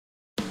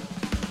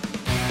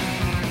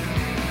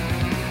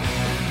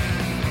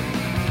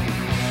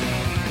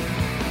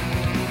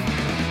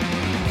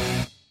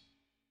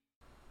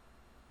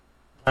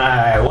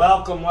right,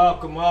 welcome.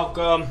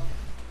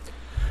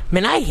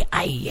 Man, I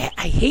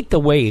hate the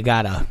way you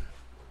gotta.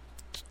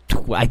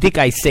 I think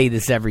I say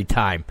this every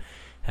time.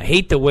 I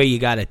hate the way you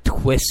gotta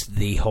twist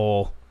the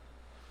whole.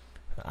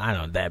 I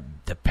don't know,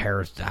 the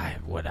Paris,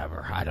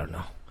 whatever. I don't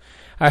know.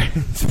 All right,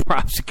 it's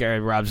Rob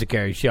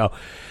Zicari Show.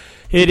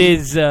 It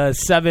is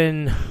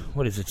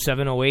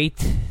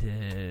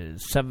 7:08?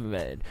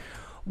 7.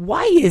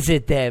 Why is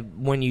it that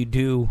when you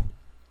do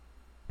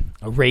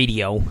a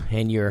radio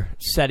and you're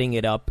setting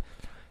it up,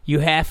 you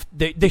have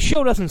the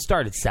show doesn't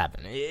start at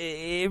 7?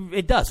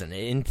 It doesn't.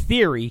 In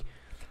theory,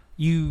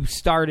 you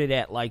started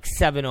at like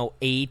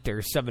 7:08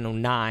 or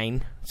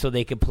 7:09 so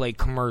they could play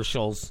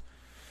commercials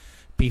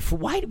before.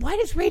 Why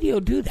does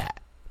radio do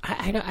that?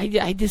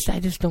 I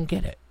just don't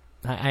get it.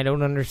 I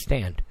don't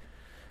understand.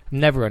 I've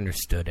never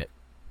understood it.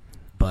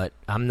 But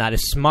I'm not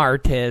as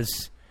smart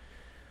as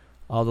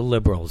all the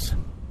liberals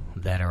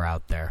that are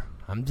out there.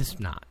 I'm just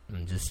not.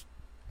 I'm just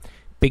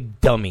big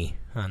dummy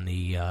on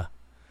the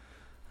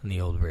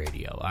old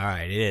radio. All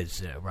right, it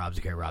is Rob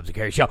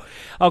Zicari Show.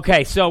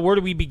 Okay, so where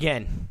do we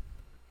begin?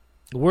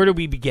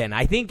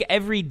 I think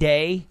every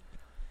day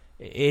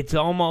it's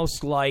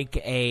almost like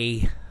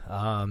a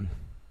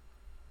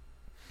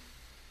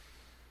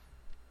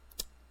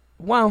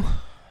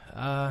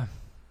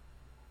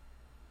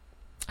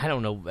I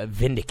don't know, a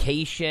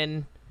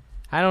vindication.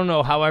 I don't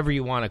know, however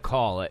you want to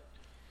call it.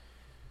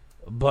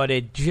 But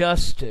it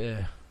just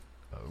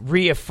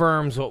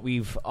reaffirms what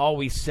we've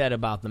always said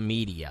about the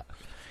media.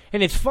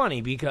 And it's funny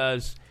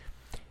because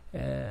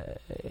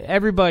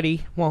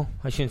everybody, well,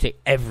 I shouldn't say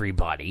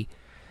everybody,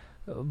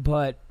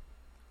 but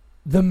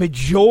the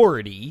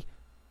majority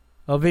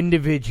of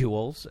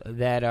individuals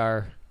that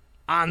are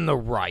on the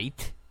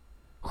right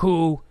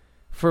who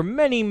for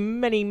many,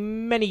 many,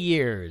 many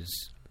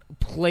years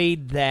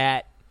played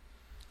that,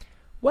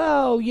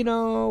 well, you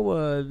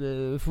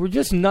know, if we're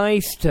just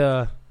nice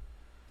to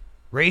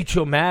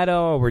Rachel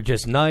Maddow, we're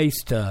just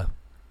nice to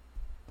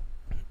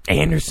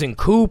Anderson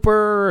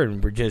Cooper,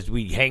 and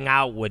we hang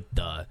out with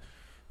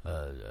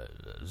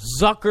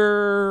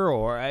Zucker,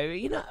 or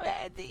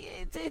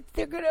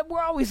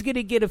we're always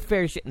gonna get a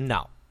fair share.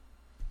 No,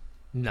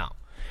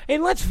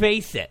 and let's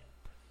face it.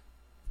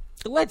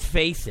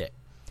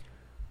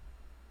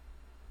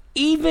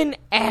 Even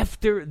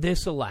after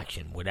this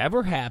election,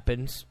 whatever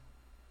happens,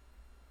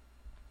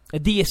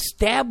 the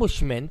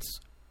establishments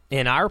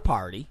in our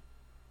party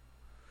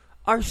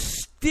are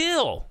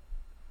still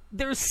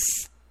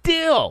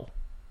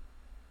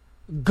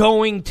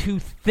going to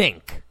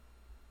think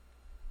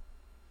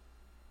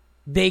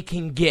they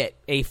can get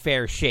a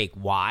fair shake.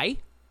 Why?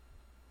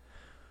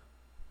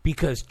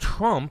 Because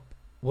Trump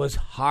was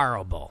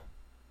horrible.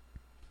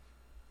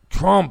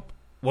 Trump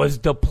was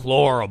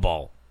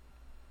deplorable.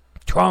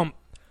 Trump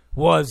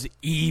was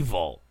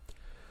evil.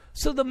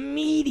 So the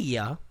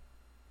media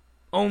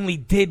only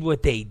did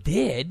what they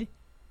did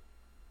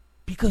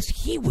because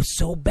he was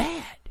so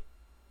bad.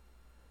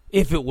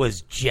 If it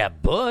was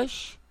Jeb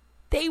Bush,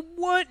 they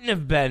wouldn't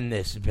have been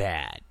this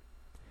bad.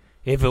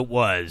 If it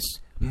was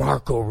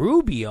Marco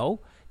Rubio,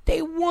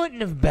 they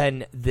wouldn't have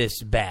been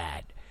this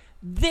bad.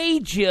 They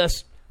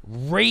just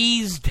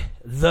raised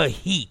the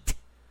heat.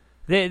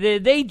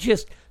 They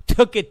just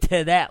took it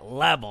to that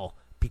level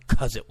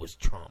because it was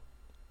Trump.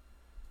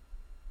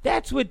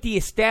 That's what the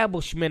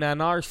establishment on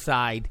our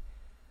side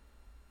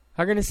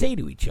are going to say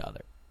to each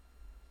other.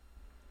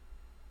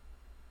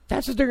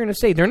 That's what they're going to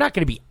say. They're not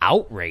going to be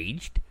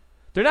outraged.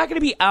 They're not going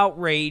to be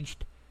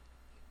outraged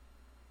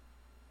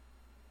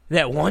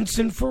that once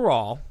and for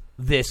all,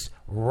 this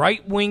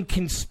right-wing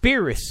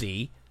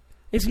conspiracy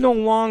is no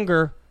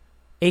longer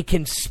a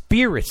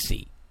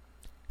conspiracy.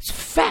 It's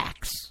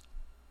facts.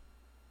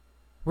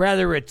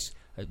 Whether it's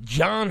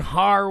John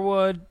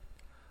Harwood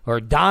or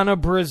Donna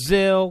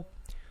Brazile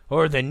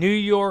or the New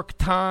York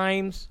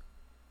Times,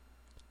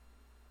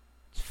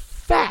 it's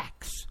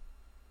facts.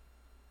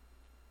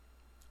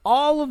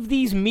 All of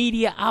these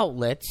media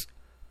outlets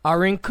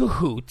are in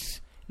cahoots,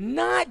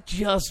 not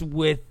just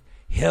with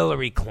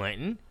Hillary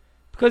Clinton,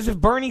 because if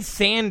Bernie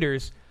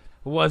Sanders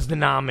was the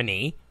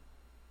nominee,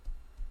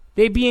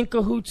 they'd be in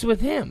cahoots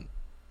with him.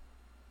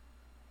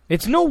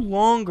 It's no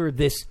longer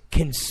this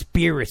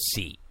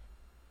conspiracy.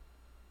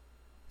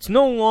 It's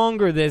no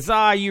longer this,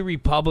 you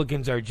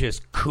Republicans are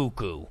just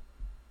cuckoo.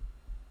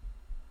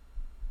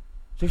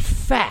 There's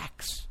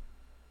facts.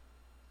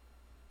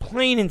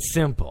 Plain and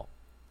simple.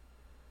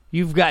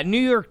 You've got New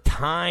York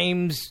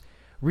Times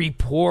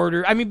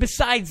reporter. I mean,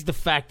 besides the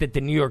fact that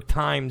the New York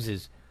Times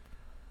has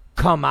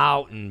come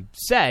out and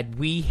said,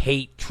 we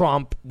hate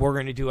Trump. We're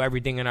going to do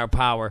everything in our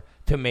power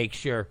to make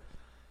sure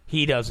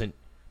he doesn't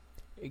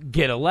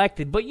get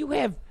elected. But you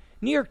have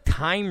New York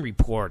Times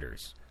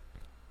reporters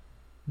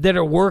that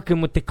are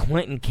working with the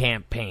Clinton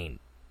campaign,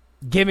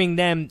 giving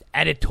them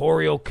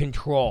editorial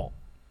control.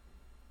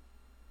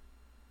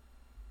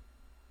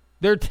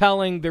 They're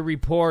telling the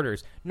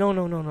reporters,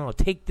 no,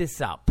 take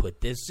this out,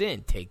 put this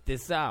in, take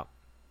this out.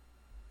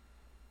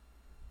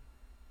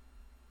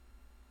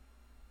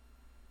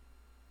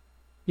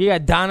 You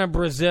got Donna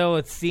Brazile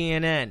at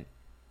CNN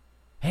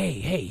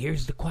hey,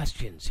 here's the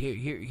questions.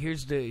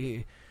 Here's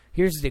the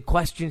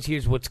questions.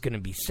 Here's what's going to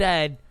be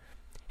said.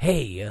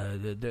 Hey,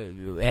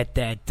 at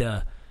that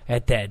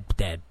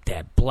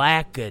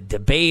black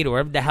debate or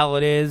whatever the hell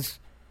it is,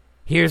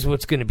 here's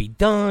what's going to be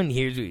done.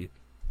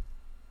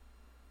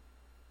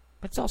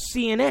 That's all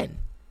CNN.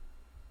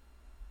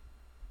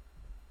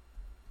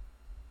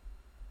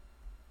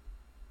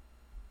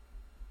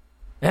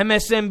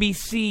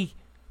 MSNBC.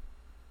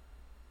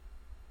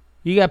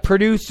 You got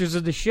producers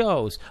of the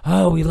shows.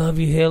 Oh, we love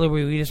you,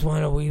 Hillary. We just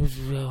want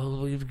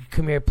to.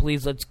 Come here,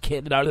 please. Let's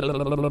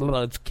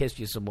kiss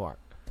you some more.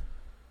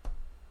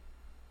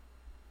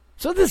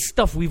 So this is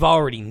stuff we've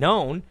already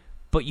known,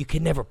 but you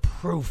can never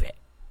prove it.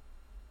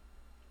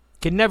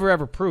 Can never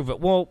ever prove it.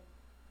 Well,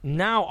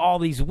 now all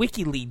these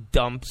WikiLeaks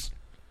dumps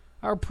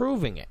are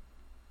proving it.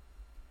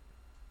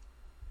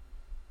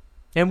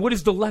 And what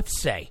does the left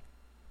say?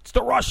 It's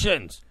the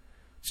Russians.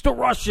 It's the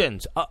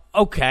Russians.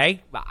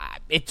 Okay.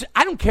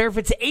 I don't care if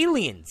it's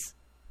aliens.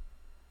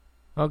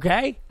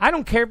 Okay? I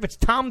don't care if it's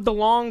Tom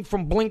DeLonge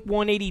from Blink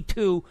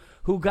 182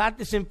 who got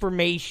this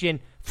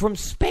information from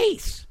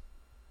space.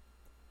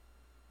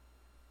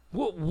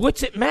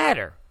 What's it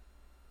matter?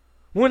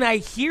 When I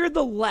hear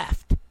the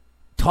left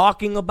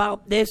talking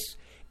about this,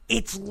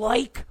 it's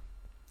like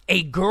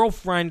a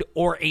girlfriend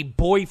or a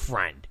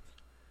boyfriend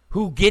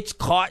who gets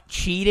caught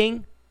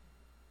cheating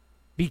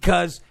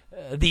because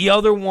the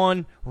other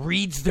one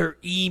reads their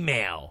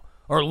email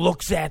or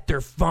looks at their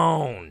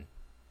phone.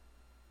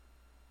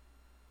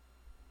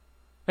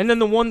 And then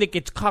the one that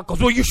gets caught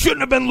goes, well, you shouldn't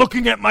have been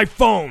looking at my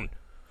phone.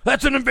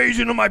 That's an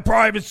invasion of my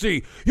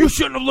privacy. You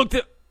shouldn't have looked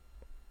at...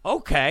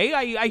 Okay,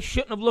 I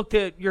shouldn't have looked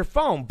at your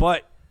phone,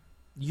 but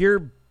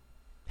you're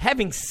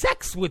having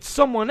sex with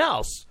someone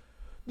else.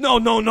 No.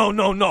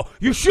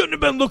 You shouldn't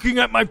have been looking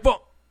at my phone.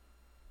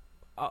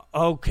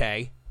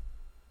 Okay.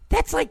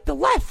 That's like the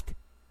left.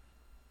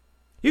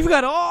 You've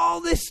got all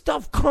this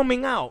stuff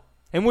coming out.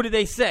 And what do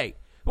they say?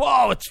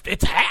 Well,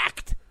 it's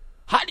hacked.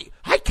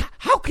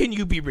 How can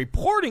you be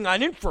reporting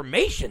on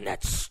information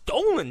that's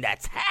stolen,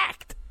 that's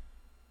hacked?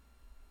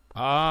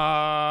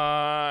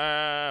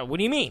 What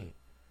do you mean?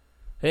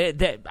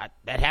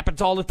 That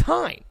happens all the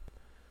time.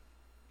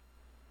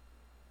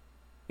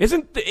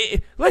 Isn't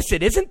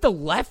the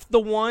left the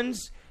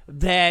ones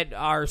that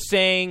are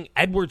saying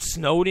Edward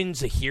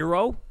Snowden's a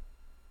hero?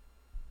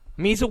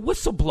 I mean, he's a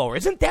whistleblower.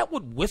 Isn't that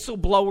what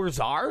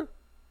whistleblowers are?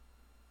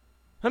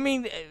 I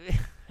mean,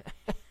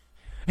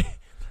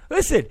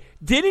 listen,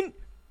 didn't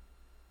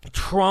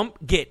Trump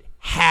get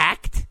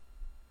hacked?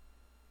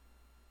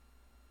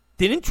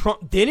 Didn't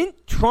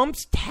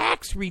Trump's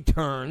tax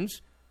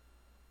returns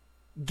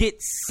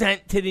get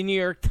sent to the New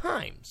York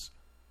Times?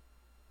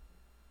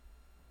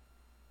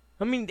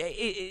 I mean,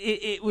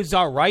 it was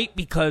all right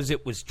because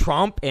it was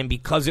Trump and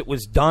because it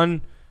was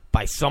done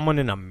by someone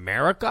in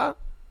America.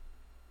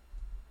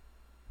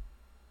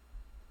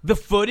 The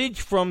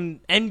footage from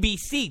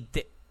NBC,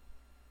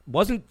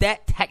 wasn't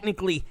that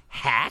technically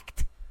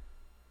hacked?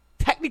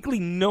 Technically,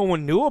 no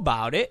one knew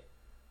about it.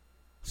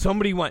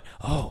 Somebody went,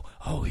 oh,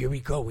 here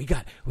we go. We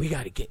got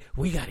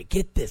to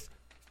get this.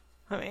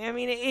 I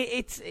mean,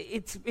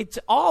 it's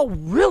all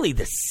really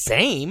the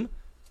same.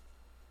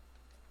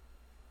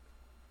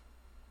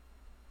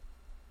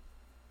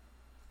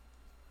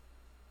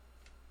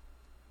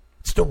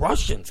 It's the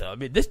Russians. I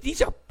mean,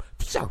 these are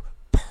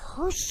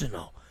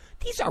personal.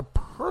 These are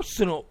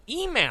personal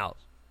emails.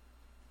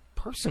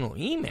 Personal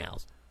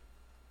emails.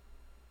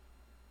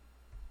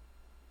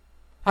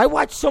 I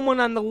watched someone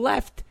on the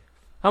left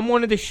on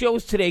one of the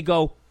shows today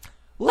go,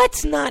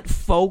 let's not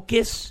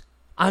focus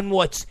on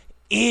what's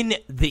in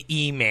the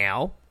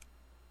email.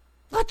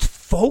 Let's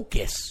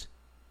focus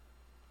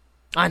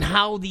on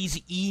how these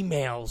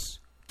emails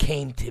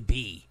came to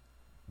be.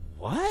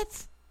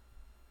 What?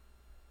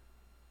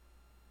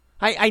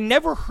 I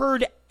never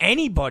heard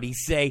anybody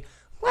say,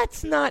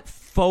 let's not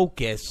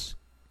focus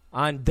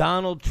on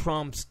Donald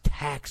Trump's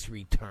tax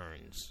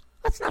returns.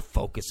 Let's not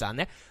focus on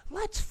that.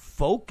 Let's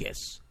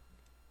focus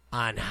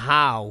on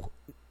how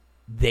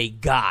they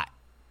got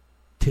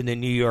to the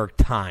New York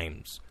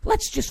Times.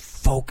 Let's just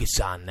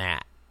focus on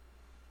that.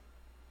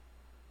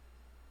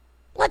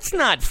 Let's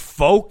not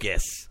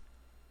focus.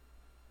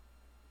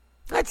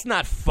 Let's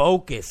not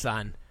focus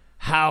on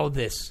how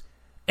this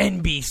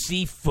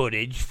NBC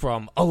footage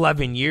from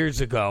 11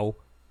 years ago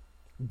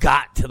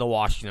got to the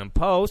Washington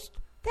Post.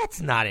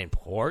 That's not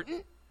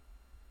important.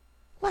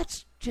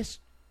 Let's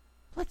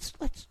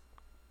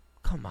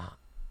come on.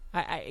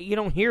 You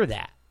don't hear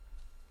that.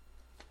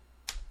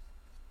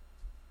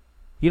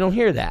 You don't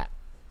hear that.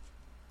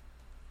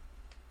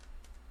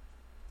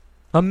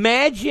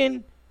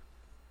 Imagine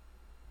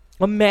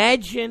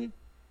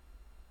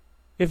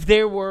if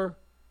there were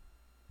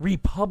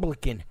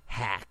Republican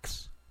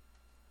hacks.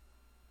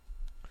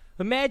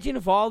 Imagine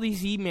if all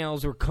these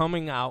emails were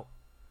coming out.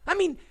 I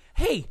mean,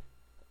 hey,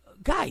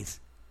 guys,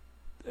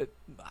 it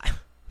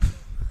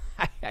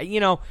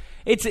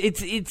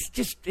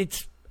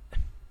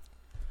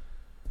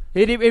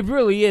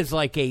really is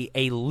like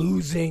a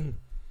losing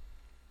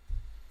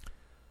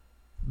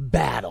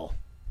battle.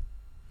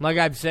 Like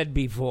I've said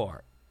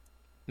before,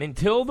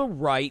 until the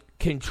right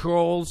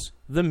controls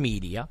the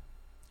media,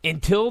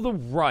 until the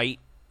right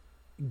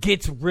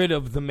gets rid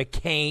of the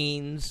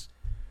McCains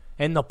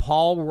and the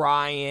Paul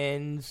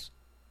Ryans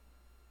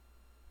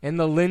and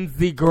the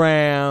Lindsey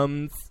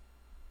Grahams,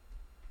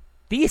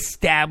 the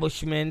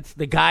establishments,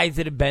 the guys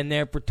that have been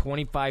there for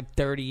 25,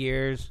 30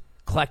 years,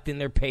 collecting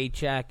their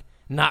paycheck,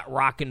 not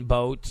rocking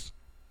boats,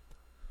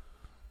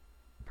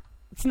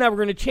 it's never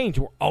going to change.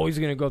 We're always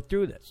going to go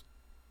through this.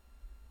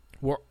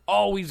 We're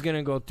always going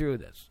to go through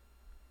this.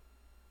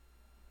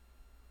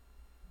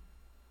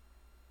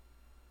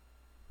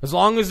 As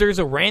long as there's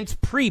a Reince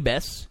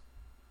Priebus,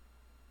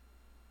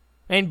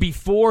 and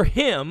before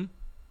him,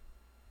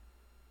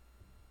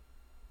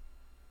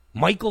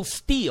 Michael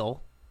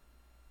Steele,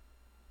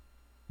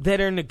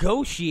 that are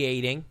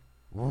negotiating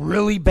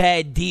really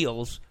bad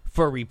deals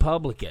for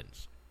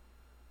Republicans.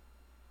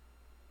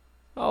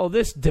 Oh,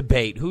 this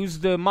debate, who's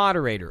the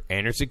moderator?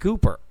 Anderson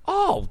Cooper.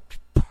 Oh,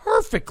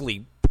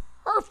 perfectly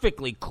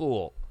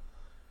cool.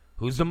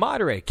 Who's the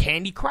moderator?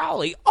 Candy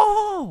Crowley.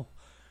 Oh,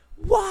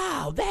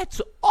 wow, that's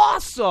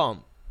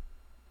awesome.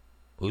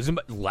 Who's the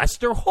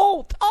Lester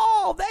Holt?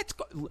 Oh, that's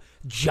good.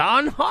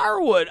 John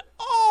Harwood.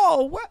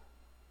 Oh, what?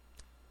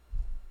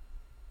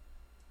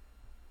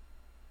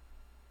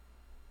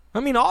 I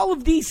mean, all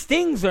of these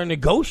things are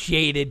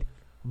negotiated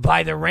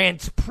by the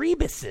Reince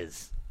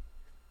Priebuses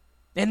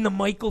and the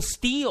Michael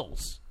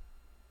Steeles.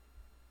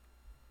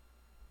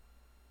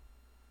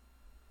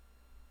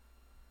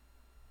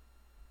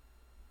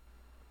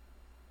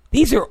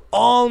 These are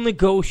all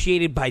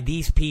negotiated by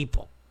these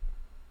people.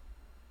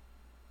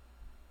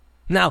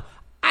 Now,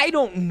 I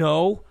don't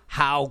know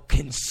how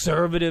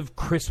conservative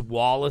Chris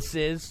Wallace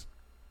is.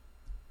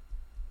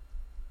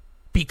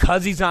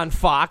 Because he's on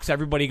Fox,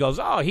 everybody goes,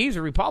 oh, he's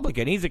a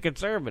Republican, he's a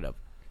conservative.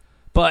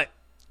 But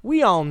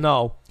we all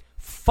know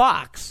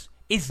Fox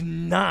is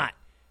not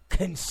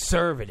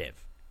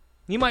conservative.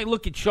 You might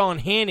look at Sean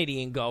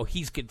Hannity and go,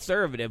 he's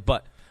conservative,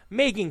 but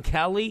Megyn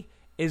Kelly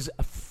is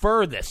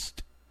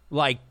furthest,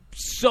 like,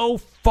 so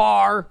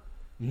far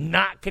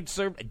not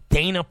conservative.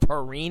 Dana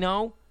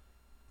Perino?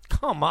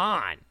 Come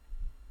on.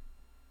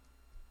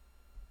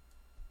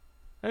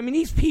 I mean,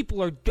 these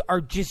people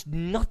are just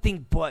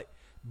nothing but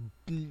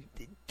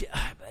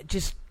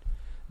just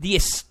the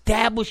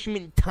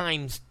establishment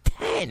times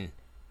 10.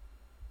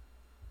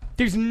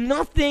 There's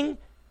nothing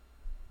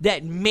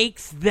that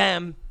makes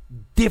them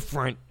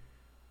different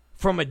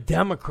from a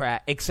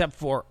Democrat except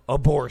for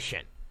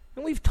abortion.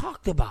 And we've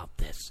talked about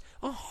this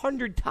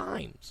 100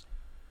 times.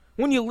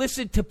 When you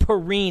listen to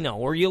Perino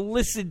or you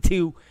listen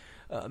to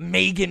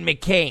Meghan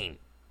McCain,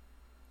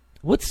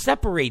 what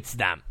separates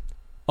them?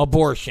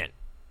 Abortion.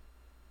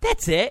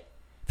 That's it.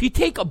 If you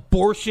take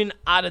abortion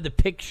out of the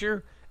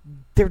picture,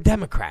 they're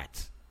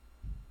Democrats.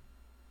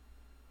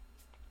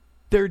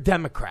 They're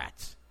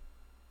Democrats.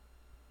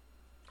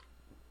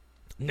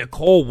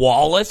 Nicole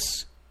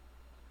Wallace,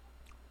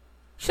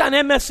 she's on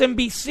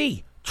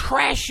MSNBC,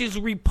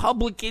 trashes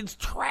Republicans.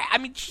 I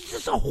mean, she's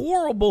just a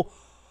horrible.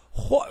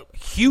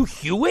 Hugh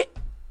Hewitt?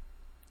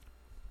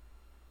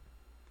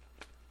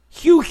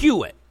 Hugh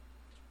Hewitt.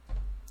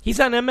 He's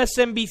on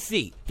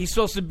MSNBC. He's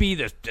supposed to be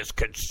this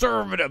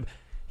conservative.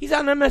 He's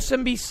on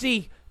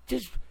MSNBC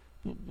just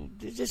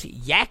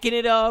yakking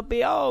it up.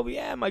 Oh,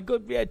 yeah, my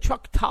good,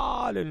 Chuck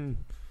Todd and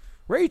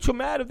Rachel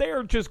Maddow, they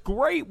are just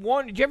great.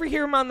 Did you ever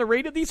hear him on the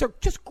radio? These are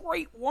just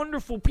great,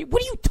 wonderful people.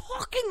 What are you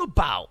talking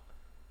about?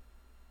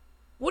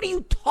 What are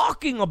you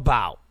talking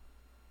about?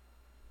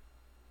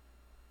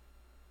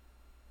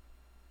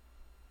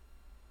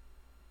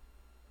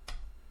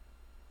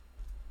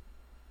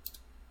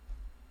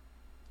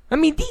 I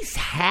mean, these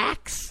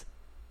hacks,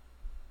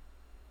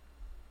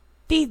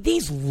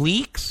 these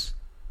leaks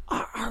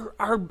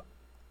are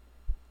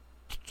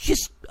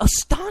just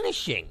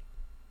astonishing.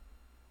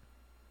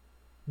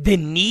 The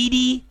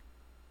needy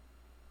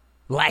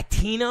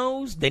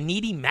Latinos, the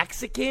needy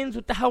Mexicans,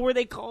 what the hell were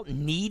they called?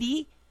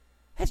 Needy?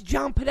 That's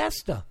John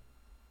Podesta.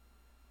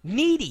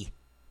 Needy.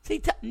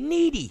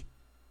 Needy.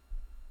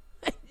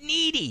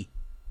 Needy.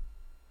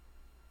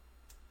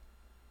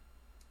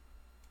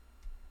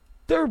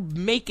 They're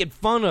making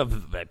fun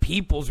of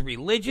people's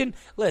religion.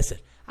 Listen,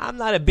 I'm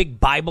not a big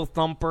Bible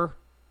thumper,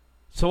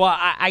 so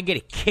I get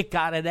a kick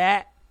out of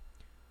that.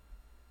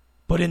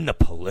 But in the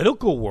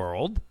political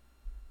world,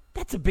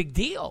 that's a big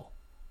deal.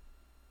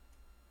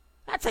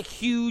 That's a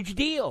huge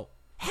deal.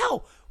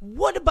 Hell,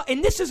 what about,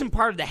 and this isn't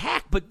part of the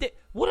hack, but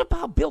what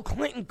about Bill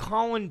Clinton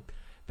calling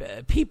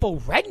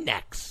people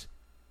rednecks?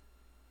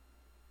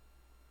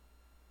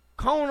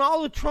 Calling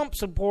all the Trump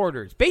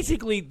supporters,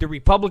 basically the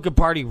Republican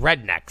Party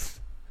rednecks.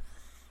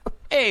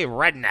 Hey,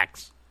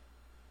 rednecks.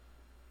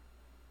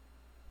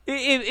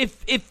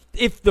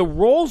 If the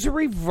roles are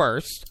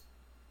reversed,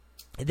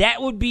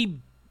 that would be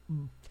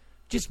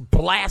just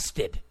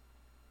blasted.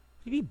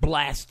 It'd be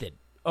blasted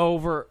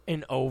over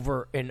and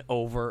over and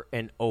over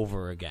and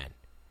over again.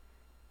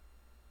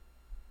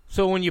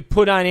 So when you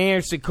put on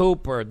Anderson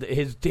Cooper,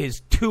 his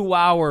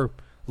 2-hour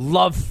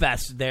love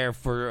fest there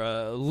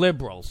for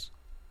liberals.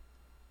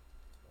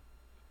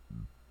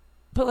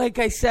 But like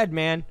I said,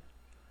 man,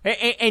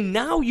 and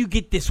now you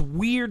get this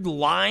weird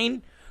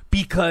line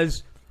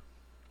because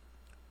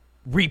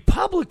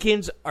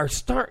Republicans are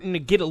starting to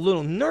get a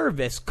little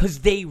nervous because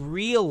they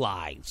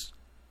realize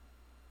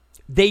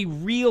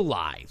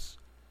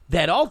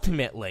that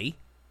ultimately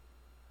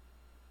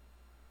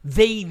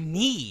they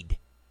need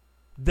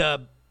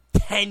the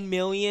 10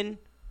 million,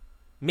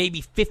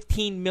 maybe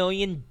 15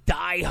 million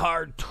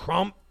diehard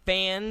Trump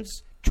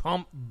fans,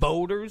 Trump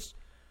voters,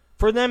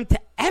 for them to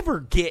ever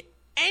get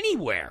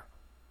anywhere.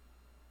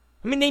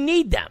 I mean, they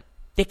need them.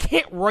 They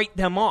can't write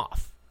them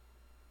off.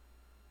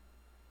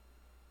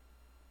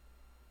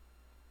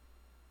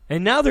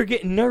 And now they're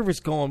getting nervous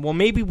going, well,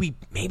 maybe we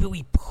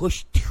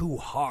push too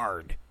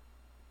hard.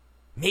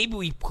 Maybe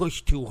we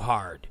push too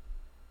hard.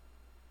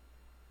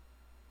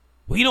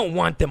 We don't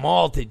want them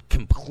all to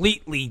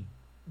completely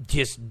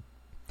just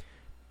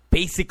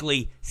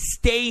basically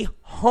stay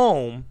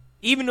home,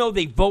 even though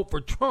they vote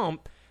for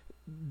Trump.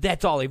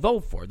 That's all they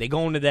vote for. They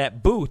go into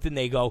that booth and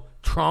they go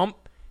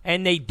Trump,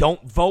 and they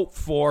don't vote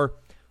for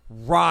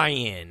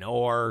Ryan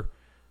or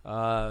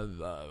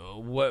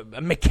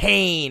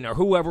McCain or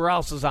whoever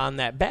else is on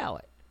that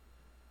ballot.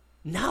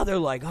 Now they're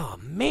like, oh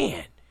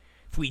man,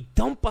 if we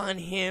dump on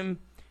him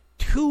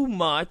too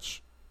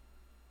much,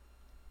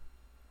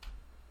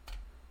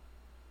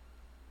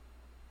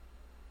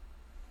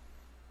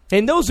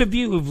 and those of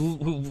you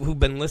who've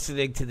been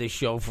listening to this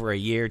show for a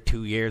year,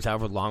 2 years,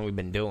 however long we've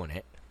been doing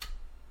it,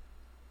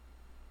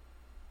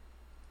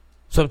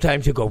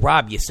 sometimes you go,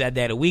 Rob, you said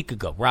that a week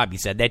ago. Rob, you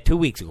said that 2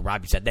 weeks ago.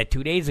 Rob, you said that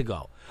 2 days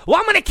ago. Well,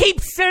 I'm going to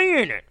keep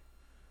saying it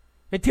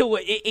until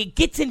it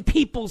gets in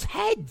people's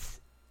heads.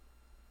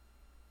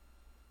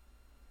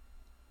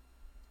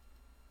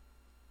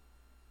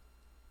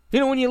 You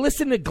know, when you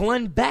listen to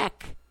Glenn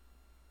Beck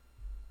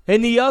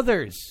and the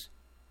others,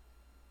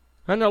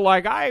 and they're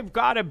like, I've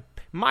got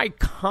my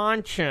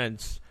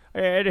conscience,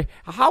 and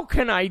how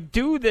can I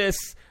do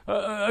this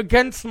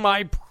against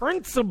my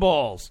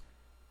principles?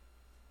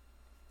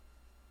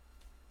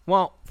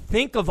 Well,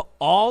 think of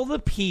all the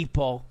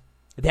people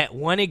that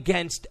went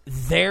against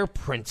their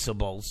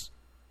principles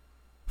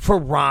for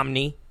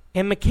Romney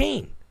and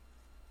McCain.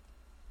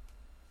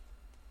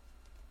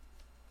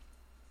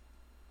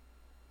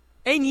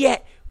 And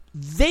yet,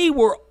 they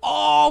were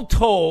all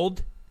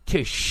told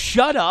to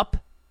shut up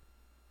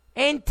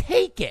and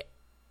take it.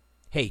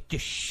 Hey,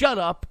 just shut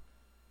up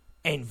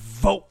and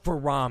vote for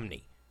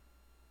Romney.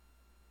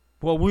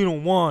 Well, we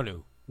don't want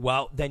to.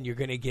 Well, then you're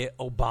going to get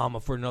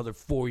Obama for another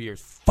 4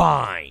 years.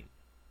 Fine.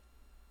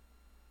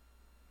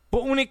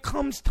 But when it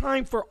comes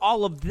time for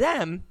all of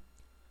them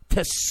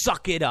to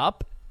suck it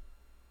up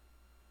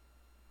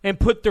and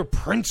put their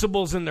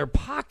principles in their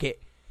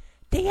pocket,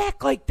 they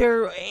act like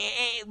they're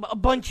a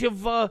bunch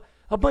of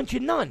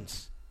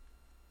nuns.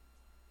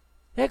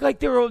 They act like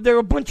they're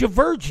a bunch of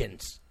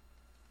virgins.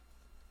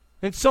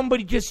 And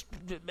somebody just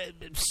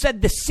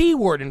said the C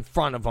word in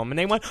front of them, and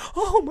they went,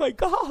 "Oh my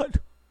God!"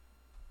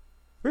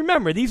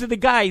 Remember, these are the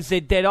guys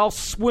that all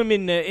swim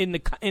in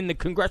the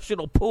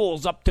congressional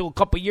pools up till a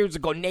couple years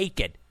ago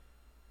naked.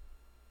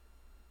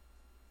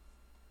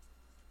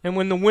 And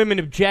when the women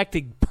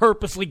objected,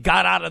 purposely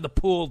got out of the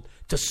pool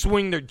to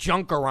swing their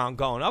junk around,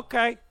 going,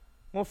 "Okay,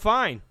 well,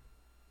 fine.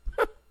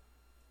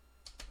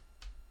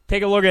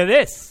 Take a look at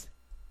this."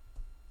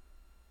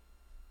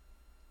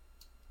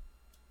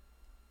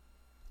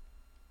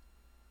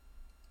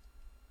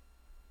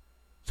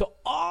 So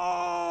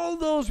all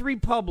those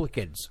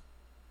Republicans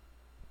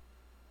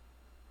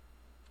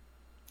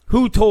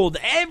who told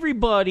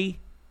everybody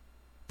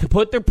to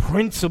put their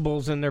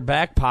principles in their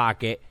back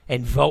pocket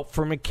and vote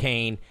for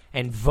McCain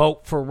and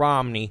vote for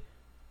Romney,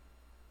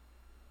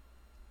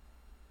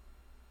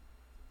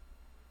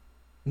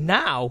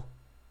 now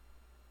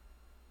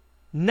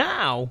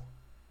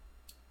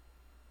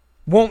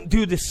won't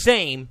do the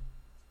same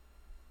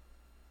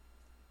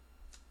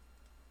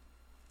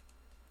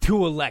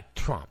to elect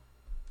Trump.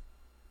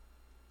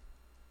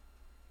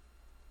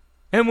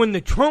 And when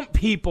the Trump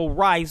people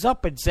rise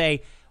up and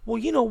say, well,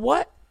 you know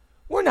what?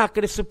 We're not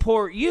going to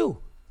support you,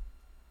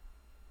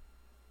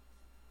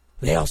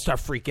 they all start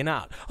freaking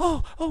out.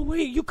 Oh,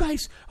 wait, you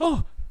guys,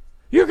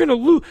 you're going to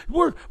lose.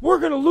 We're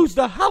going to lose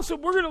the House,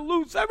 and we're going to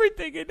lose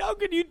everything, and how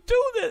can you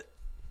do this?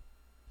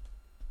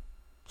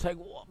 It's like,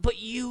 well, but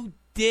you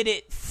did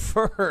it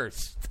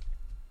first.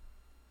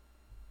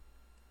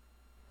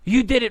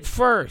 You did it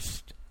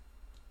first.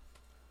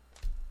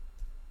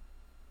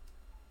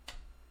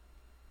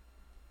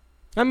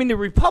 I mean, the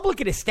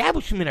Republican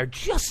establishment are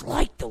just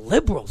like the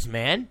liberals,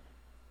 man.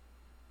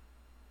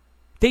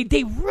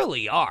 They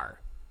really are.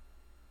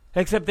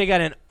 Except they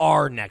got an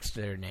R next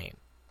to their name.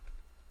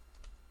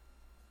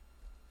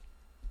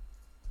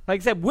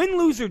 Like I said, win,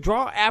 lose, or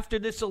draw after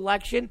this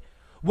election,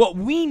 what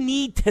we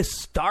need to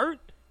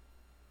start,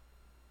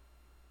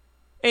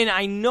 and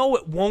I know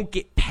it won't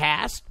get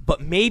passed,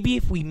 but maybe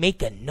if we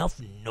make enough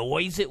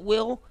noise it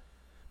will,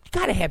 you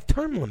got to have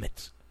term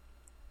limits.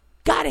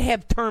 Got to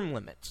have term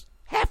limits.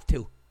 Have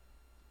to.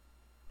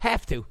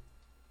 Have to.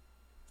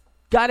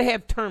 Got to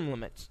have term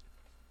limits.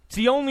 It's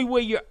the only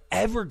way you're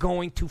ever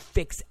going to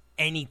fix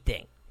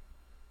anything.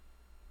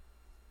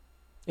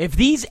 If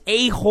these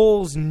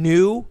a-holes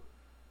knew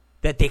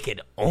that they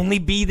could only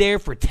be there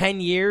for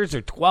 10 years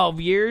or 12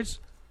 years,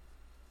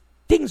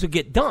 things would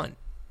get done.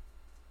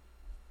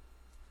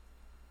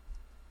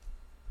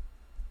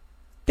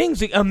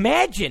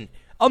 Imagine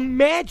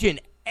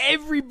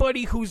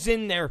everybody who's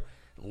in their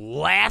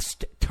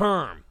last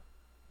term.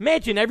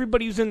 Imagine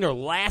everybody who's in their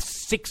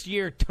last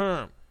 6-year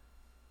term.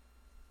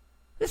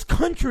 This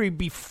country would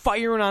be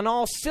firing on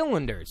all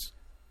cylinders.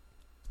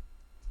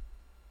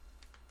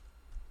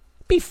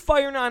 Be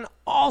firing on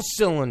all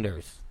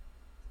cylinders.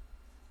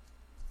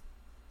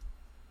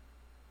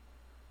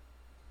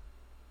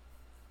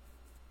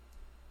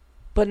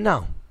 But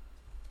no.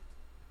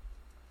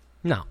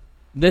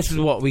 This is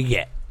what we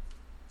get.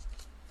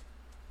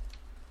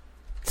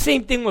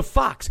 Same thing with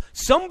Fox.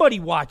 Somebody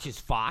watches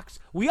Fox.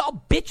 We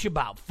all bitch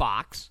about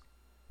Fox,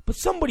 but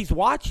somebody's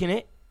watching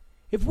it.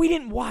 If we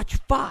didn't watch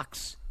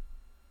Fox,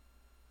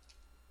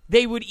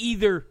 they would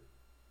either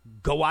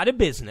go out of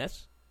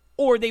business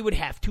or they would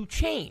have to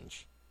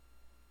change.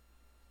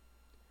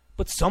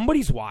 But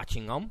somebody's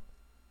watching them.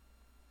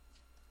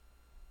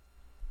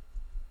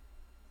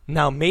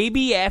 Now,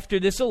 maybe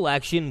after this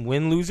election,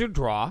 win, lose, or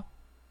draw,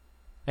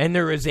 and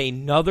there is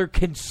another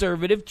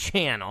conservative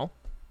channel,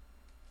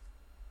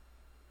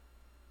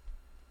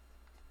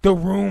 the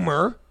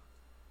rumor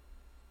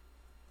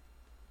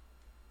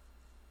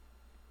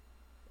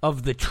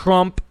of the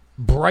Trump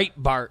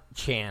Breitbart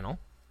channel.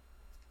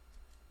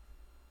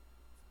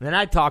 And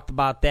I talked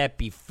about that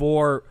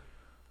before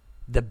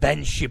the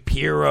Ben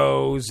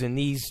Shapiros and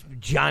these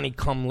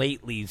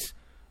Johnny-come-latelys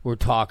were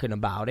talking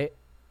about it.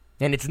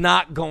 And it's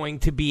not going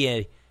to be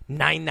a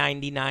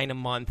 $9.99 a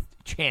month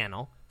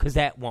channel, because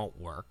that won't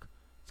work.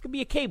 It's going to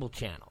be a cable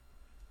channel.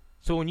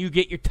 So when you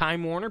get your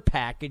Time Warner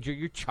package or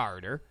your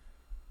Charter,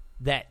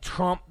 that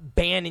Trump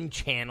Bannon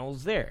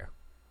channel's there.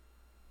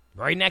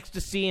 Right next to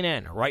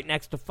CNN or right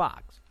next to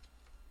Fox.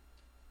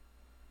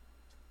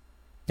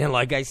 And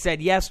like I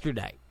said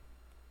yesterday,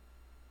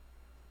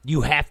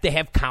 you have to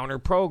have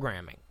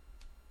counter-programming.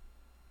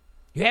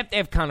 You have to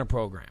have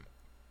counter-programming.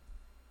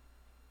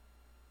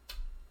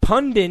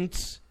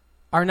 Pundits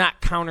are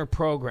not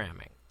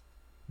counter-programming.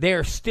 They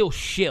are still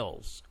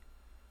shills.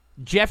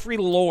 Jeffrey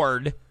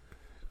Lord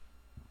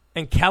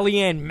and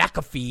Kellyanne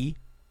McAfee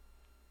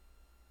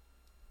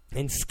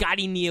and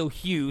Scotty Neal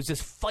Hughes,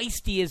 as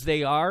feisty as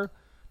they are,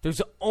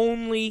 there's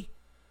only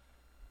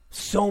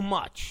so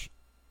much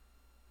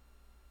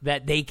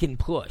that they can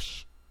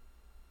push.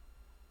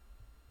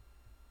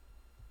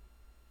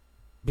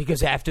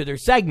 Because after their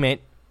segment,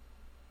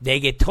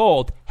 they get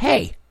told,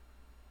 hey,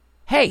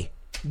 you're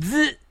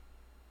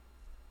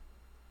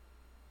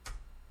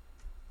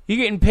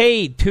getting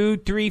paid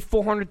 $200,000,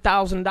 $300,000,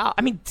 $400,000.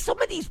 I mean, some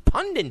of these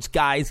pundits,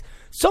 guys,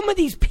 some of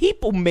these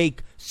people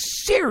make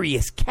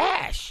serious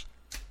cash.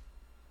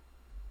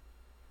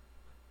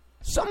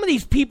 Some of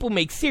these people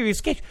make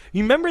serious cash.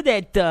 You remember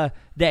that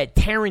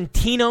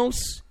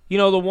Tarantinos? You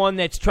know, the one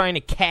that's trying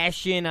to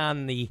cash in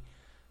on the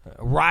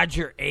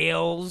Roger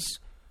Ailes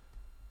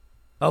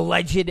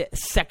alleged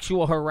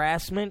sexual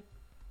harassment?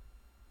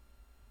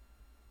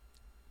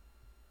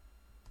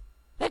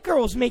 That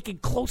girl was making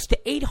close to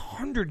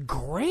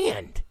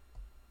 $800,000.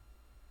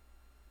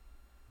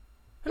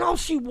 And all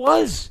she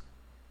was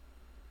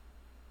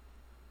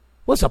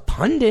a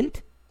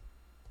pundit.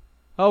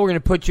 Oh, we're going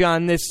to put you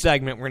on this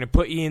segment. We're going to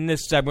put you in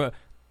this segment.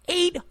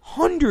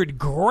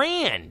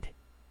 $800,000.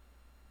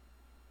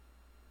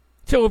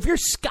 So if you're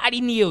Scotty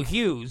Neal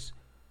Hughes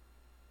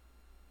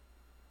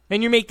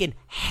and you're making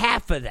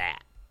half of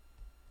that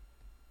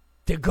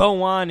to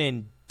go on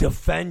and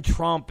defend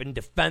Trump and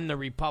defend the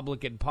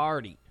Republican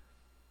Party,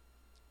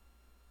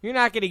 you're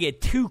not going to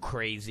get too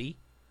crazy.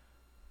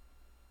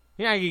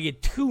 You're not going to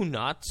get too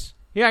nuts.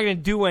 You're not going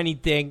to do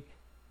anything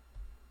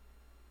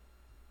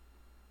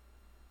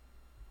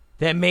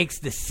that makes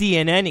the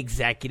CNN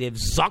executive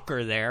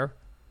Zucker there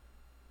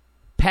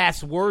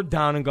pass word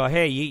down and go,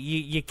 hey,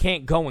 you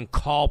can't go and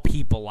call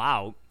people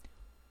out.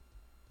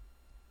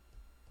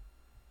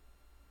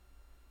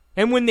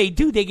 And when they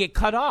do, they get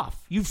cut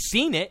off. You've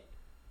seen it.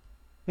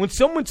 When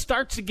someone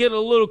starts to get a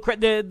little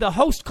the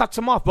host cuts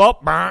them off. Oh,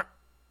 burn.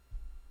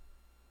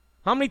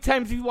 How many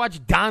times have you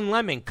watched Don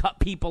Lemon cut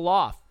people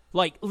off?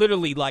 Like,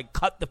 literally, like,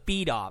 cut the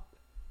feed off.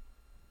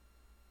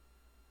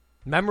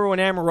 Remember when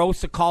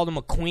Omarosa called him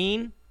a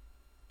queen?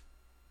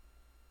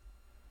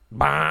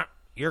 Bah,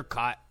 you're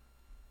cut.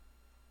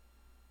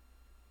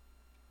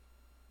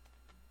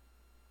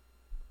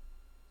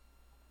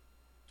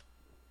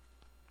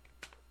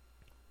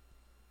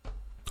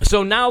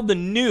 So now the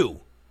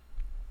new.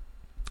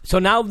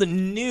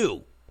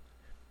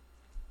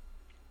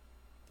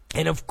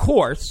 And of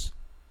course,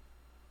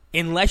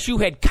 unless you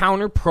had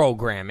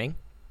counter-programming,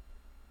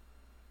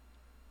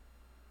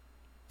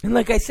 and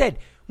like I said,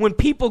 when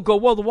people go,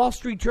 well, the Wall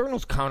Street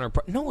Journal's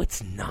no,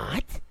 it's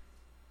not.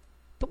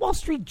 The Wall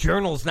Street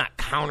Journal's not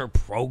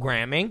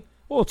counter-programming.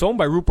 Well, it's owned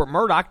by Rupert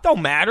Murdoch.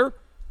 Don't matter.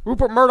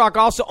 Rupert Murdoch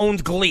also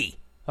owns Glee.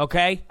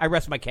 Okay? I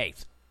rest my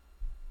case.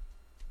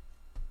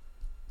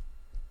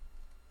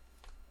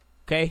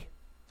 Okay?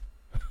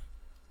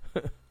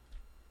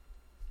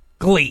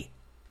 Glee.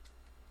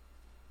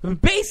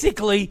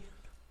 Basically,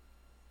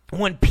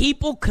 when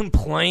people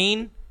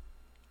complain,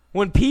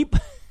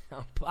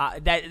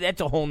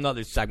 that's a whole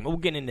nother segment. We'll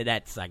get into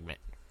that segment.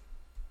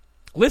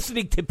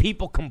 Listening to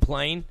people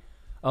complain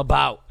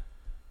about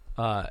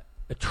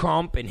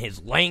Trump and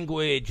his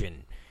language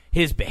and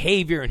his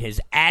behavior and his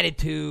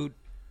attitude,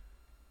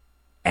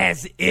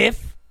 as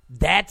if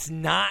that's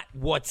not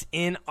what's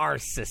in our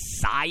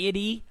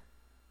society,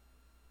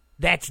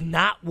 that's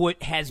not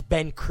what has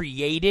been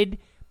created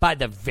by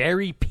the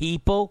very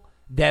people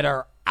that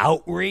are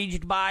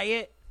outraged by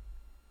it.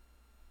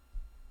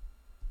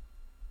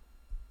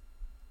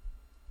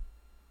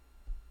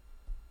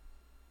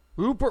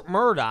 Rupert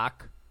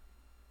Murdoch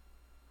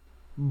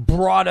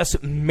brought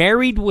us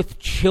Married with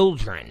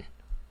Children.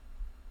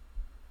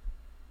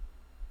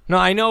 Now,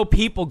 I know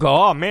people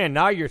go, oh, man,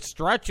 now you're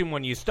stretching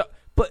when you start.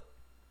 But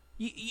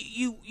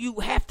you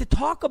have to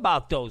talk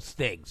about those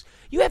things.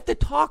 You have to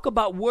talk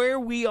about where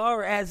we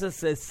are as a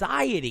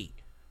society,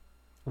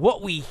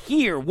 what we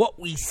hear, what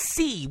we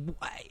see,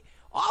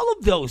 all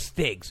of those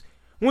things.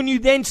 When you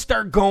then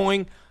start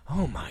going,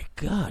 oh, my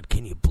God,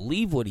 can you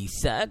believe what he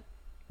said?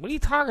 What are you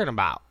talking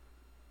about?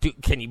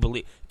 Can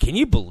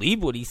you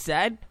believe what he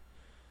said?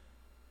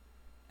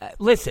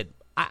 Listen,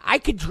 I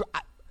could.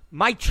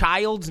 My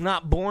child's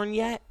not born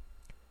yet,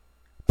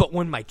 but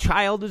when my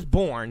child is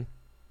born,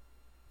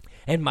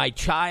 and my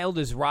child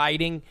is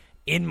riding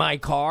in my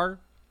car,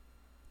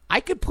 I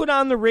could put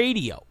on the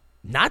radio,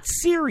 not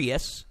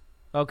Sirius,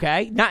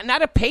 okay,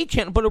 not a pay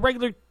channel, but a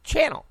regular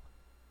channel,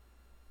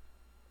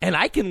 and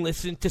I can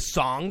listen to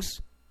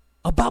songs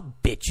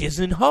about bitches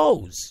and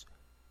hoes.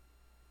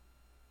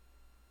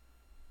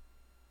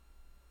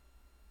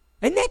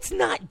 And that's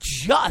not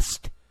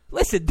just,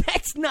 listen,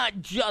 that's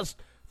not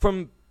just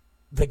from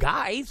the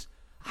guys.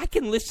 I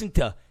can listen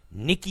to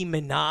Nicki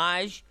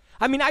Minaj.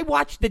 I mean, I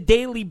watched the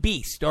Daily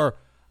Beast, or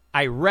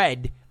I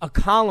read a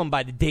column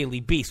by the Daily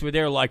Beast where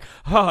they're like,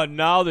 oh,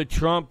 now the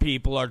Trump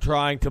people are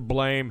trying to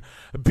blame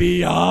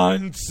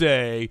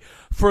Beyonce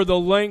for the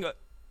language.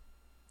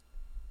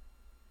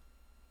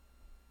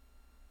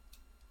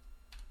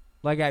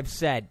 Like I've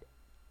said,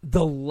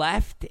 the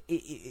left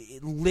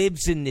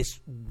lives in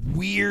this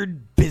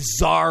weird,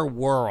 bizarre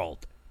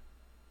world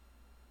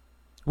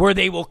where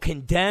they will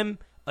condemn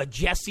a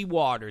Jesse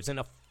Waters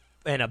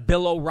and a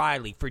Bill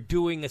O'Reilly for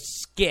doing a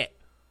skit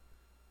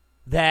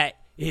that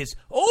is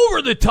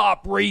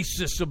over-the-top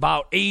racist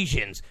about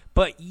Asians,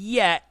 but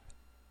yet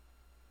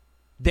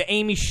the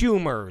Amy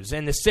Schumers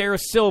and the Sarah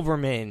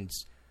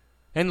Silvermans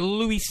and the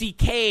Louis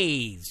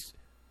C.K.'s,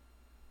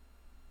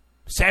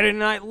 Saturday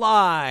Night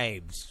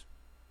Lives,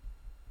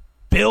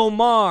 Bill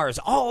Maher's,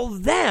 all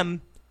of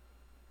them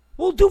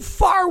will do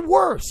far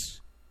worse.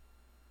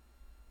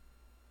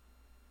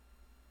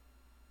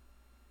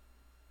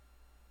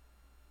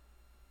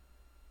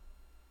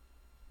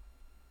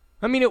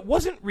 I mean, it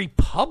wasn't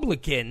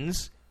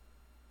Republicans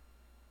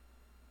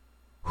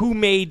who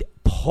made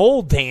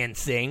pole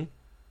dancing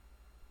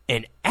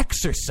an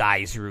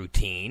exercise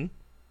routine.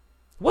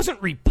 It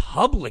wasn't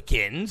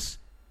Republicans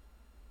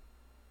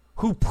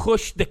who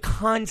pushed the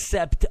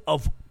concept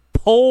of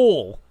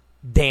pole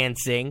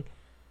dancing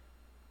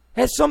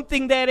as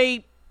something that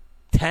a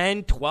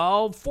 10,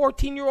 12,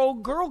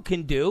 14-year-old girl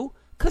can do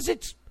because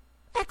it's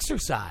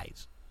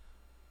exercise.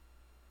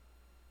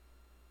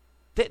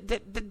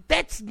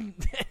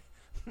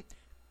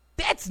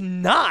 That's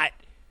not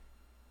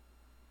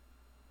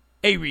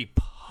a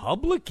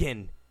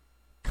Republican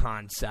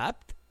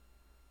concept.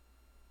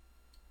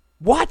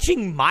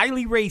 Watching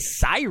Miley Ray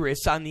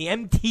Cyrus on the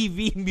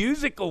MTV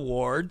Music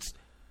Awards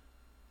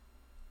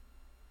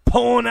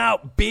pulling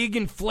out big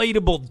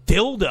inflatable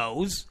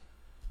dildos.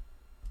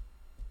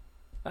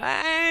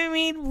 I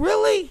mean,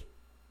 really?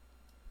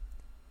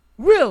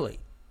 Really?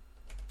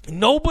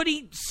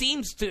 Nobody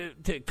seems to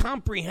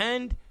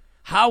comprehend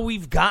how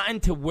we've gotten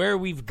to where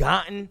we've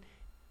gotten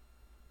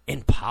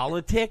in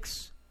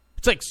politics.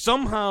 It's like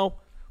somehow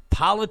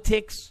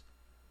politics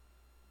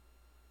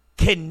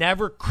can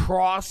never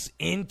cross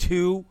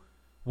into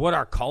what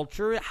our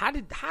culture is.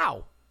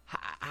 How?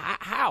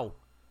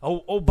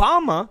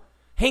 Obama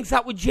hangs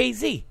out with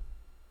Jay-Z.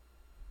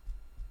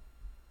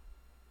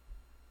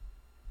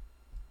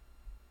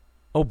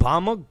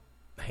 Obama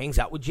hangs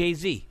out with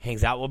Jay-Z,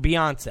 hangs out with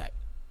Beyonce.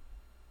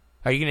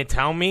 Are you going to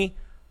tell me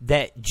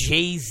that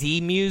Jay-Z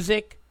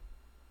music,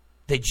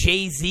 the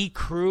Jay-Z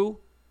crew,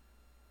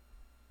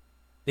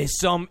 is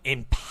some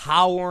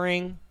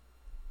empowering...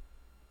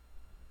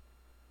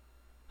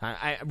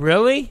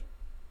 Really?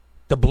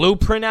 The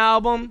Blueprint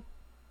album?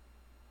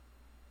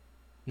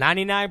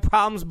 99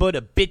 Problems, but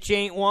a bitch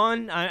ain't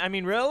one? I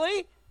mean,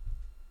 really?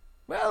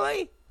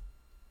 Really?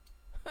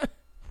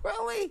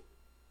 Really?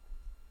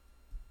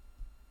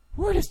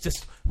 Where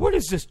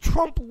does this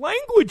Trump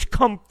language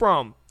come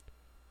from?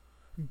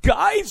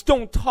 Guys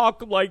don't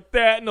talk like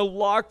that in the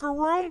locker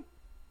room?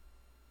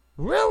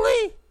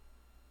 Really?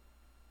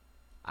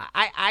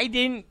 I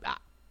didn't.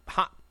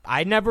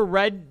 I never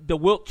read the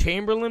Wilt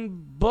Chamberlain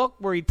book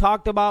where he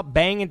talked about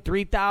banging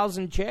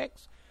 3,000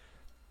 chicks.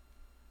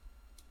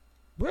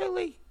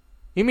 Really?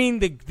 You mean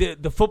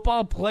the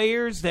football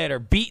players that are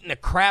beating the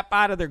crap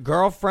out of their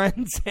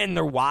girlfriends and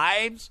their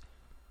wives?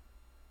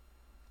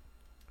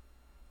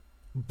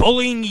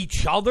 Bullying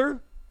each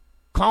other?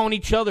 Calling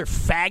each other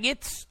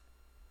faggots?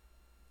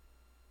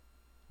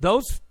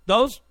 Those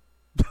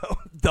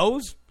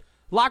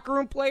locker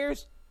room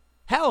players?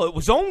 Hell, it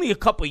was only a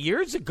couple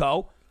years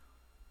ago.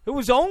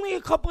 And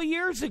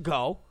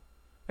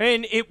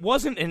it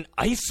wasn't an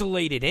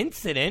isolated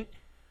incident,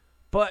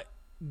 but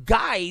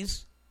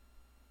guys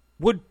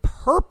would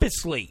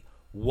purposely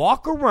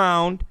walk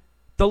around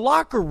the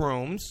locker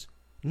rooms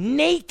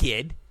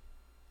naked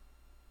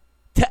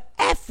to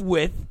F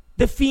with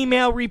the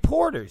female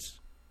reporters.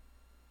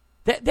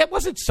 That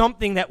wasn't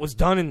something that was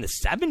done in the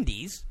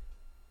 70s.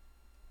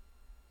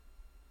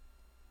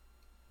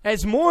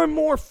 As more and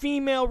more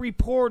female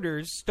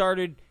reporters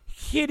started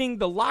hitting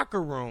the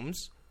locker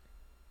rooms,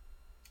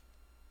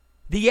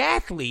 the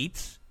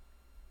athletes,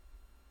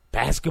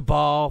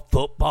 basketball,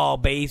 football,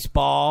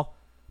 baseball,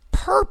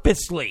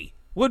 purposely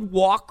would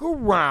walk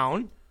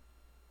around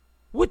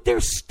with their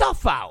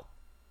stuff out.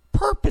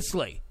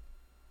 Purposely.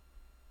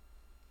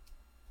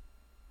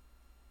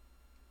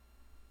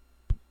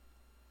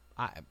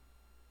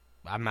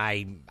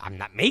 I'm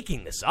not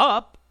making this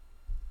up.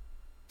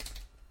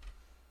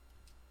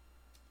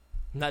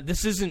 Now,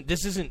 this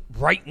isn't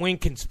right-wing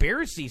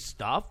conspiracy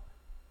stuff.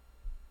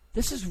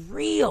 This is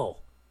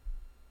real.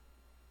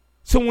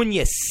 So when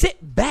you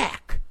sit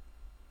back,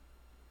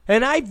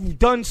 and I've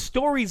done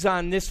stories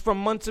on this from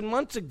months and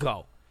months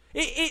ago,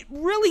 it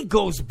really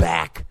goes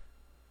back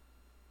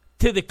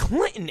to the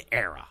Clinton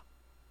era.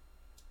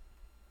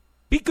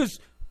 Because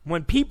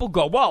when people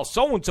go, well,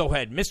 so-and-so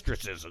had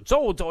mistresses, and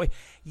so-and-so,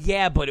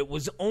 yeah, but it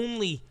was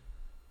only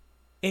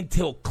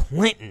until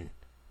Clinton.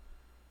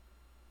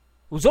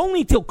 It was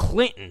only until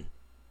Clinton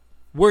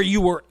where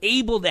you were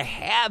able to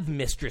have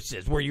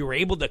mistresses, where you were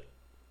able to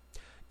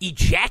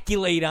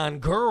ejaculate on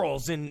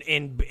girls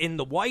in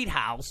the White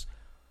House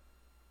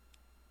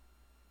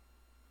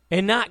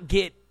and not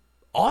get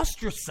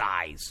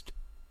ostracized.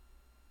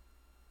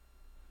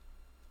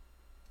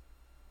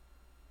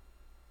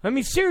 I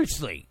mean,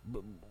 seriously,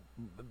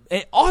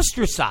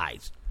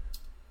 ostracized.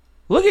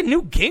 Look at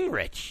Newt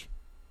Gingrich.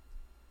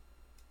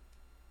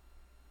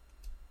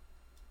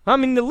 I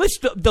mean, the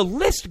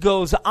list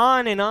goes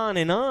on and on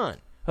and on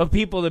of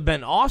people that have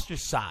been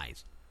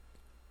ostracized.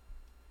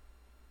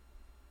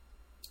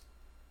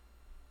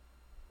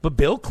 But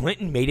Bill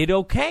Clinton made it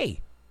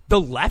okay. The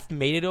left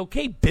made it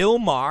okay. Bill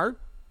Maher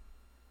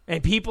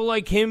and people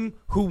like him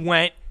who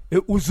went,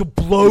 it was a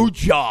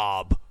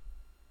blowjob.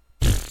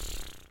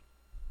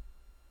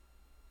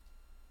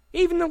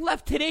 Even the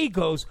left today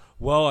goes,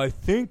 well, I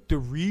think the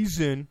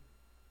reason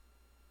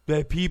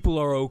that people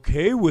are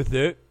okay with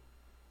it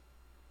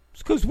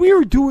is because we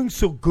were doing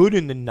so good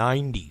in the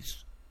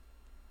 90s.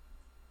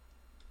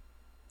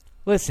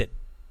 Listen,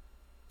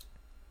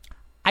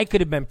 I could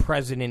have been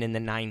president in the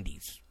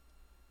 90s.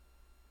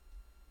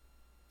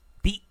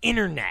 The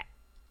internet,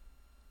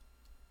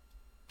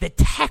 the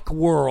tech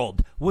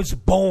world was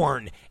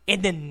born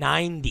in the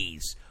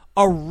 90s.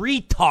 A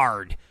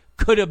retard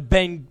could have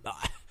been...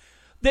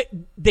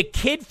 The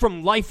kid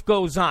from Life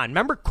Goes On.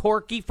 Remember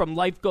Corky from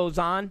Life Goes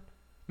On?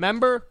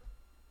 Remember?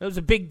 It was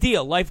a big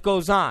deal. Life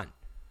Goes On.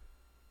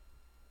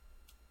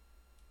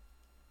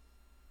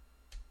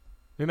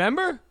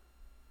 Remember?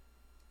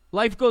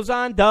 Life Goes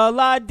On.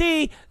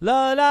 Da-la-dee,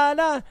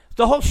 la-la-la.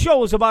 The whole show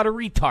was about a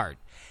retard.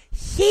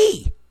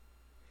 He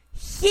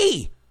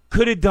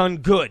could have done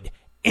good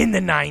in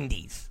the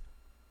 90s.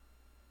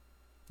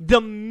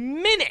 The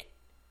minute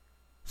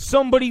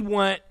somebody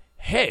went,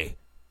 hey,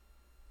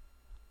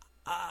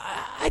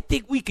 I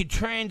think we could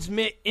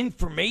transmit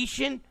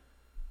information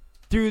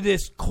through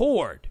this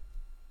cord.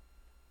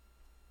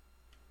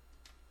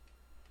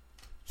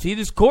 See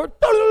this cord?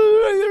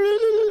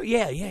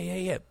 Yeah.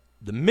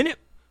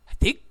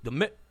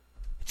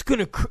 It's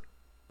going to...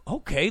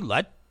 Okay,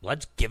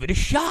 let's give it a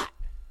shot.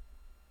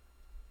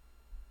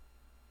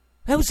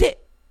 That was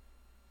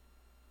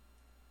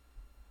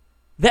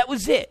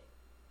it.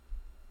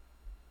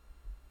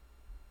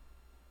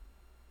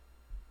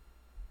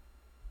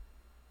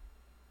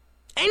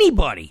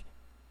 Anybody.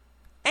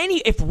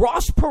 If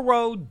Ross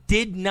Perot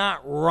did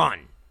not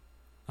run,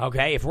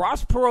 okay,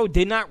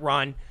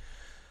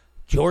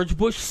 George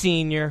Bush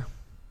Sr.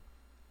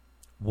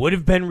 would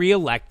have been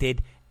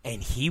reelected,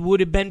 and he would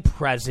have been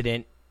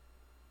president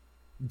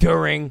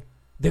during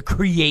the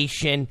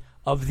creation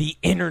of the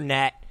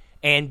internet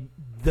and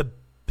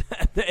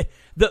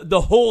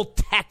the whole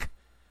tech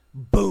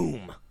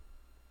boom.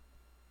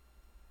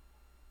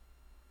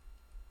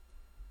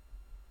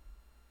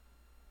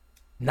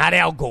 Not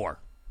Al Gore.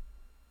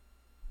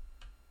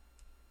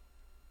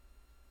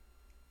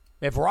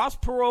 If Ross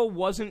Perot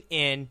wasn't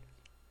in,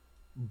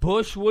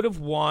 Bush would have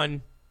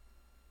won.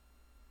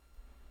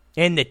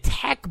 And the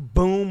tech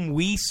boom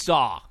we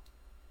saw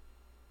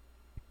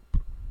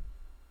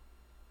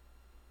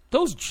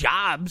Those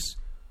jobs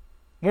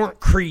weren't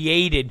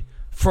created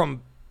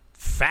from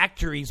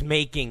factories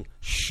making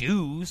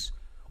shoes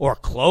or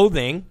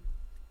clothing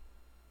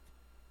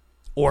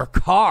or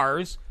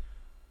cars.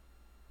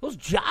 Those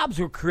jobs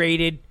were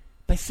created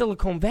by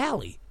Silicon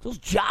Valley. Those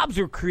jobs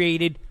were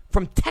created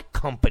from tech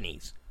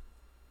companies.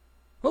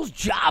 Those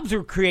jobs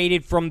were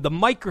created from the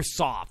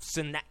Microsofts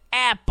and the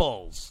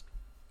Apples.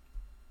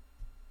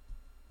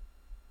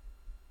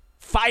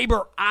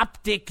 Fiber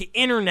optic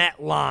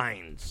internet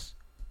lines.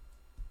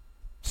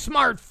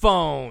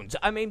 Smartphones.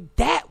 I mean,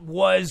 that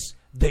was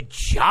the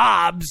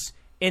jobs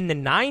in the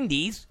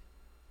 90s.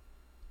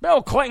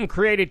 Bill Clinton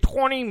created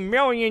 20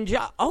 million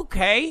jobs.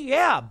 Okay,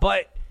 yeah,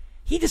 but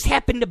he just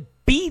happened to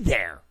be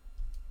there.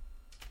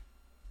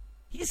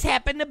 He just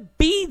happened to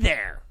be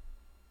there.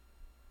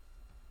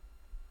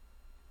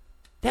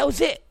 That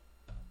was it.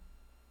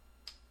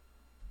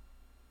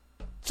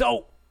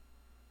 So,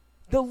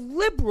 the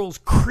liberals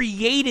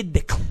created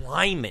the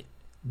climate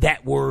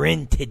that we're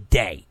in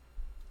today.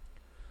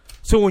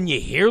 So when you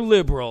hear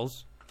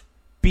liberals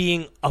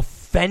being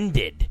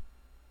offended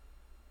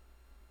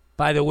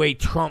by the way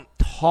Trump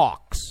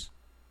talks,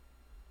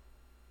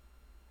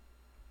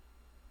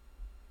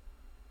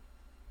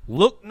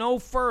 look no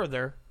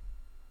further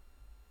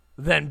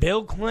than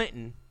Bill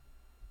Clinton.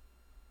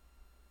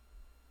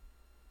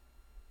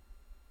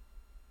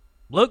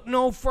 Look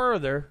no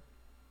further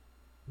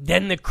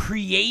than the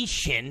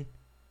creation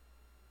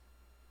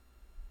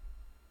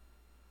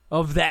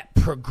of that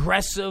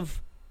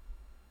progressive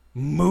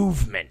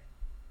movement.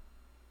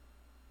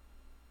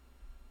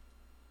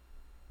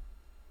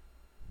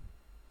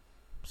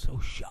 So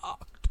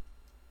shocked.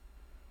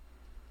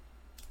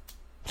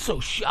 So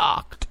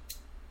shocked.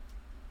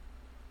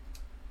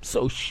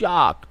 So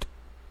shocked.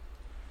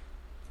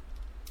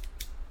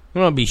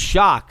 I'm going to be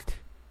shocked.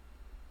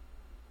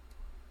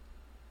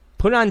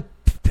 Put on,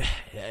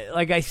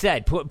 like I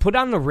said, put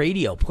on the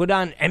radio. Put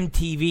on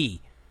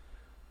MTV.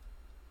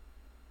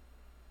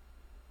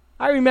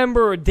 I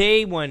remember a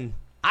day when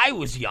I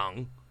was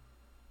young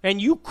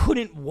and you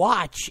couldn't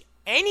watch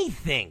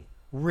anything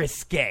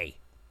risque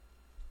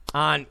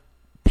on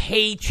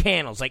pay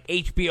channels like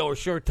HBO or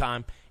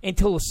Showtime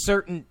until a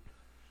certain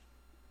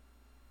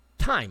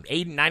time,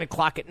 8, 9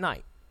 o'clock at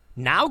night.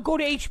 Now go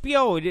to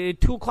HBO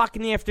at 2 o'clock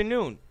in the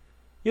afternoon.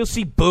 You'll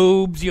see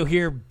boobs, you'll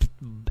hear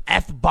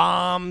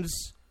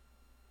F-bombs,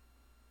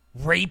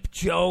 rape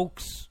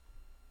jokes.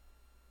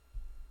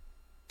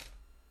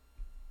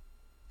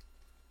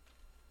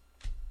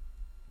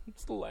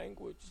 It's the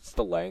language. It's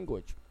the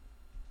language.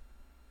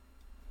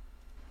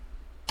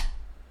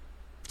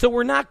 So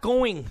we're not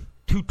going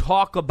to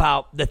talk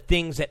about the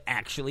things that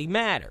actually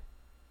matter.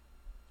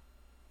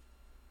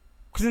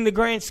 Because in the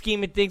grand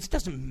scheme of things, it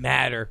doesn't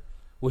matter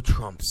what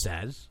Trump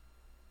says.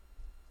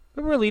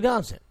 It really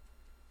doesn't.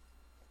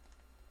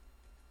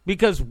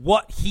 Because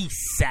what he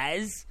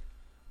says,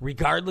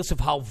 regardless of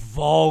how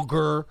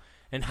vulgar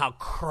and how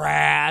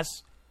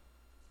crass,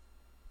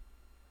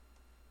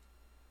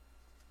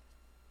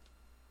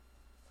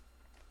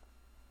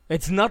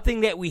 it's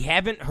nothing that we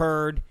haven't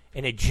heard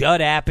in a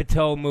Judd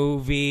Apatow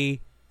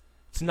movie.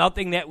 It's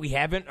nothing that we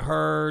haven't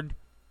heard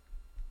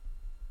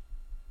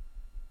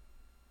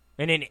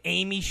in an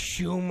Amy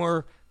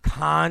Schumer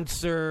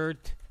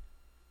concert.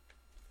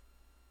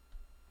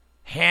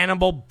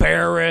 Hannibal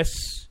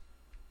Buress.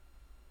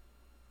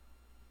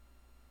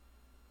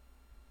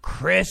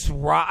 Chris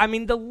Rock. I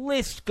mean, the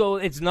list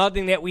goes. It's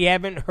nothing that we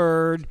haven't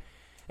heard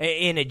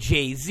in a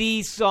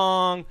Jay-Z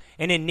song,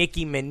 in a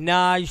Nicki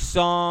Minaj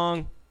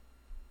song.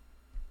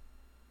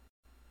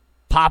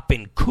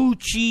 Popping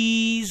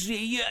coochies.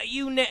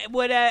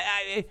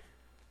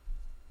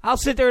 I'll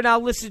sit there and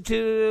I'll listen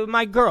to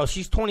my girl.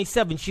 She's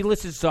 27. She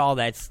listens to all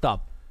that stuff.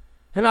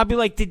 And I'll be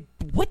like,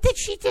 what did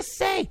she just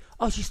say?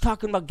 Oh, she's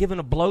talking about giving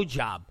a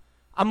blowjob.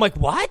 I'm like,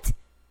 what?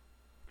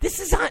 This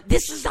is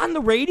on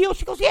the radio?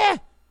 She goes, yeah.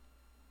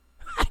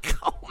 I go,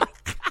 oh my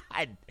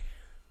God.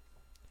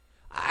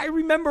 I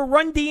remember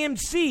Run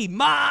DMC,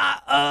 my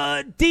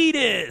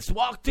Adidas,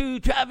 walk to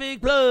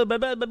traffic, blah, blah,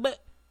 blah, blah, blah.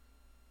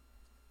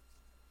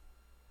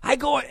 I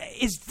go,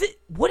 is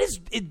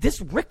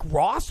this Rick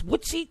Ross?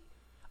 What's he?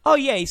 Oh,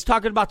 yeah, he's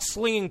talking about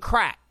slinging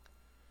crack,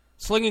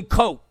 slinging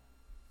coke,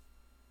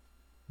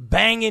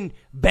 banging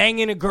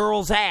a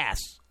girl's ass.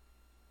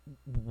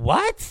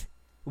 What?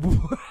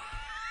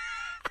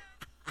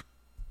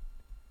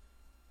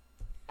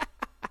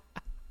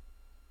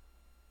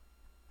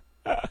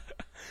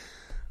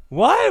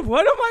 What?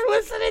 What am I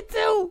listening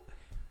to?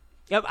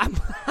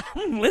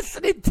 I'm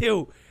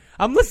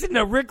listening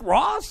to Rick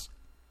Ross.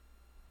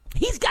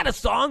 He's got a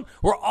song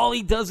where all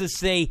he does is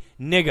say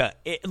nigga.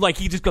 Like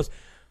he just goes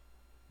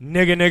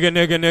nigga, nigga,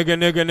 nigga, nigga,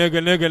 nigga, nigga,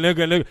 nigga,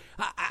 nigga, nigga.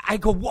 I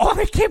go, what?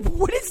 I can't.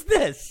 What is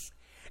this?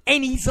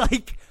 And he's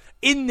like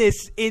in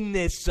this. He's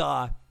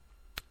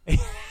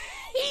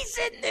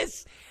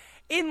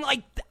in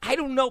like, I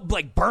don't know,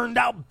 like burned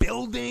out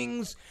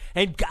buildings,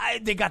 and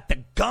they got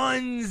the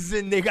guns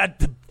and they got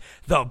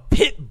the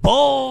pit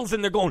bulls,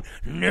 and they're going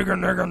nigga,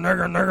 nigga,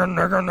 nigga, nigga,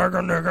 nigga,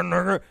 nigga, nigga,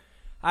 nigga.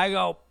 I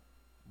go,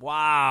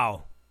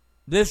 Wow.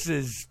 This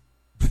is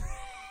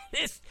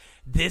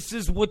this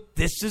is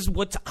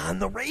what's on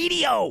the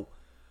radio.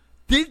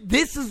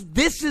 This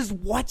is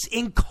what's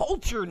in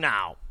culture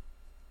now.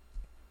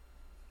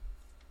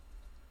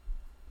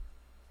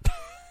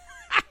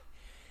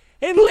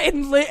 and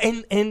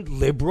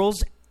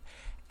liberals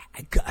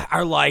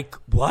are like,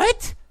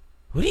 what?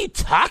 What are you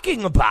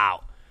talking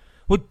about?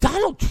 What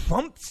Donald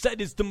Trump said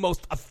is the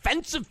most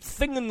offensive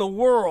thing in the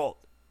world.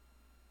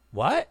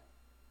 What?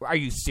 Are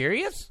you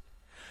serious?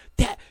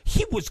 That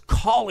he was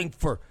calling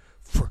for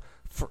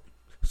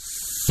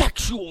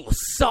sexual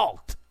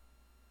assault.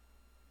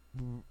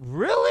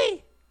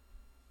 Really?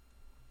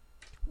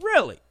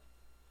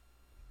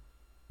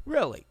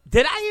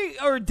 Did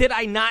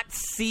I not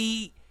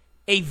see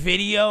a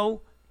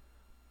video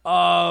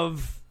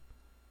of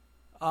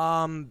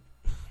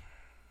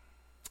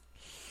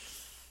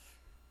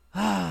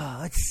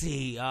let's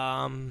see.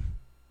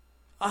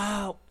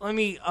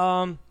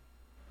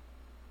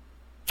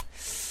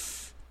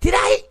 Did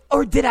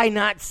I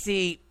not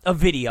see a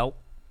video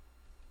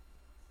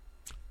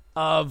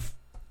of,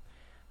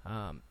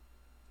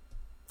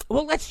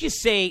 let's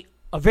just say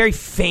a very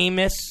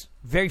famous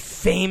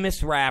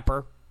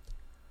rapper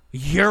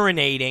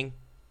urinating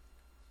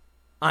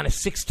on a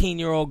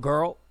 16-year-old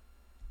girl?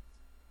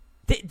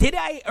 Did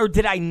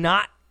I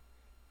not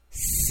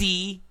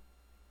see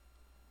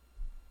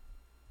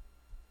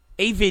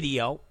a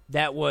video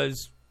that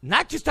was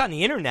not just on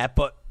the internet,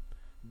 but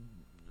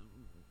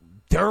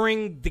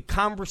during the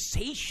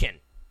conversation?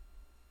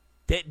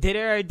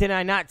 Did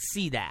I not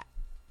see that?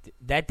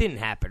 That didn't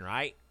happen,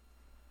 right?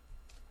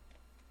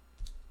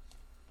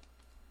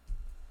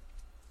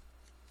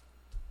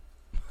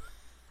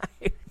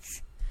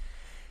 It's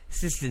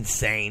just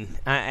insane.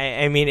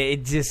 I mean,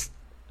 it's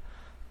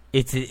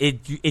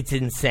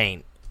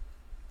insane.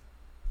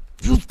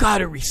 You've got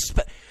to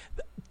respect.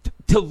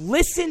 To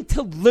listen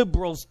to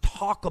liberals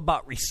talk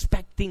about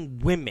respecting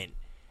women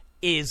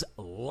is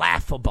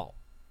laughable.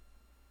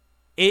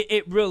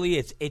 It really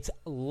is. It's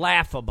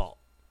laughable.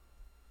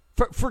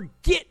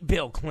 Forget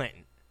Bill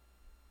Clinton.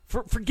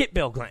 Forget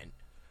Bill Clinton.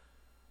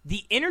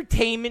 The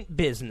entertainment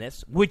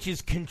business, which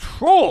is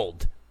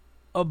controlled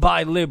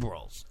by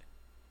liberals,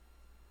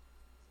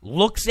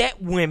 looks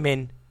at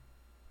women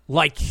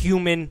like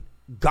human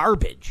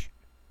garbage.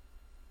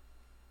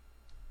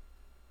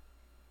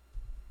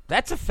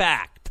 That's a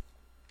fact.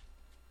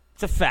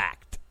 It's a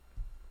fact.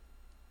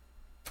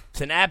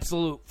 It's an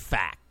absolute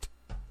fact.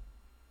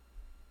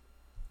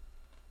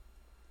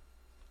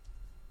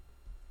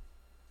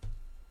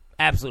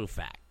 Absolute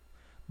fact.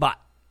 But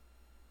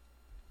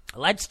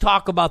let's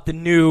talk about the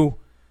new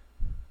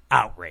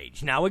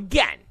outrage. Now,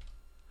 again,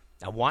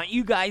 I want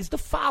you guys to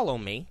follow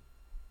me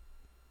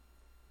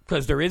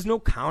because there is no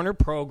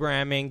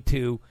counter-programming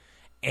to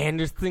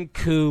Anderson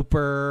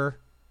Cooper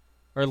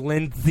or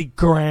Lindsey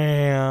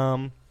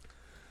Graham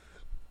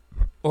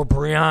or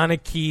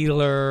Breonna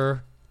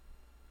Keeler.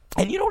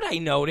 And you know what I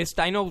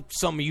noticed? I know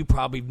some of you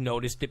probably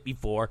noticed it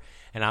before,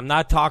 and I'm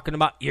not talking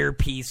about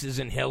earpieces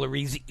in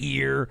Hillary's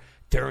ear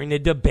during the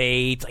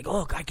debates. Like,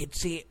 look, I could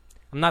see it.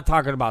 I'm not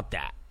talking about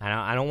that.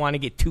 I don't want to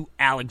get too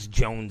Alex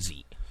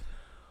Jonesy.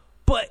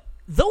 But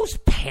those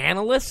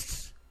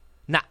panelists,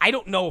 now I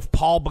don't know if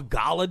Paul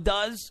Begala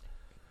does,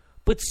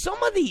 but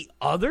some of the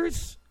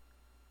others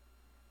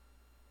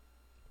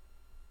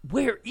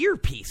wear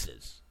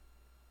earpieces.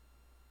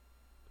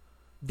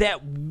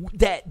 That one,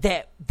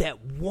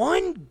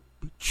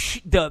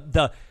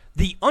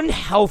 the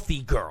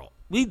unhealthy girl.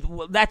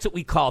 That's what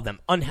we call them.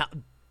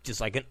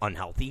 Just like an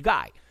unhealthy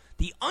guy.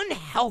 The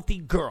unhealthy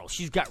girl.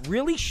 She's got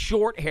really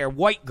short hair,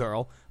 white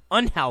girl,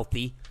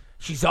 unhealthy.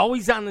 She's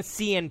always on the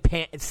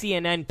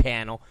CNN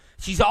panel.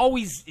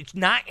 It's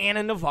not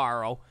Anna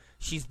Navarro.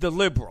 She's the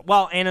liberal.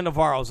 Well, Anna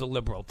Navarro's a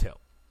liberal too.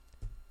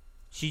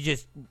 She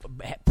just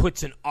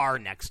puts an R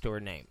next to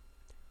her name.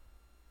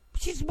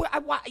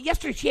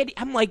 Yesterday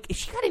I'm like, is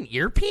she got an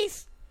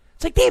earpiece?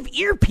 It's like they have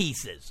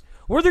earpieces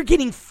where they're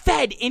getting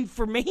fed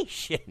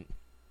information.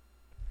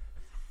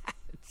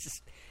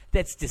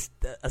 That's just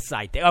a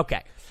side thing.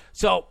 Okay,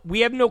 so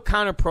we have no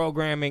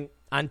counter-programming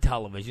on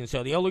television,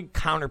 so the only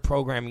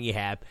counter-programming you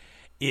have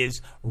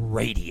is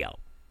radio.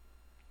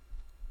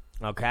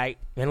 Okay?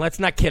 And let's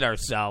not kid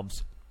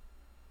ourselves.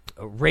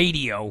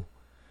 Radio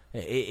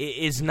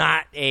is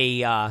not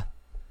a...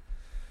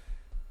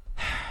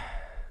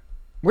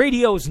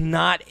 radio is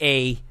not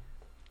a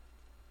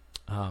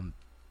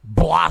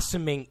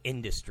blossoming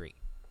industry.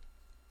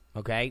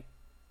 Okay?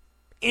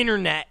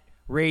 Internet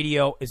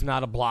radio is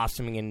not a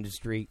blossoming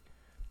industry.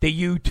 The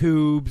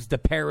YouTubes, the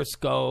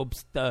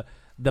Periscopes, the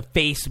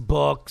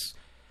Facebooks,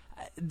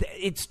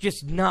 it's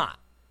just not.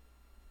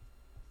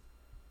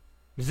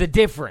 There's a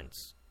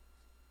difference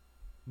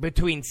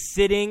between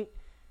sitting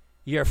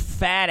your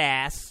fat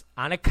ass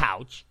on a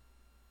couch,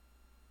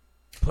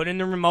 putting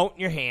the remote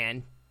in your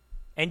hand,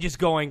 and just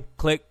going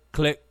click,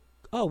 click.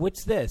 Oh,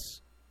 what's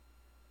this?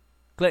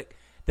 Click.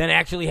 Then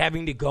actually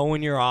having to go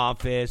in your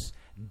office,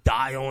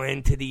 dial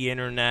into the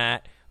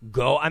internet,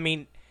 go. I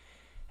mean,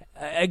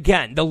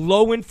 Again, the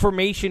low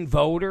information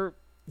voter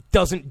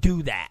doesn't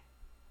do that.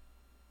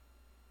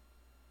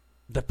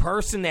 The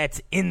person that's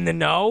in the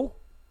know,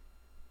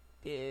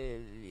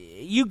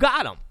 you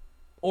got him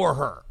or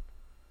her.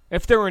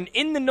 If they're an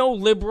in-the-know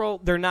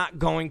liberal, they're not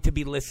going to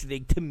be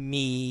listening to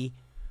me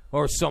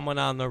or someone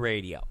on the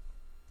radio.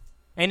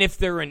 And if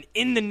they're an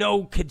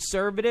in-the-know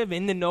conservative,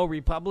 in-the-know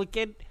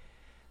Republican,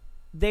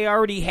 they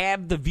already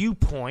have the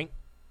viewpoint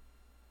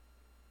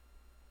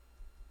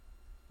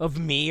of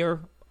me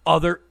or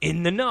other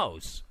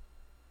in-the-knows.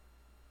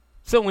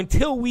 So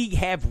until we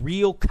have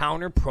real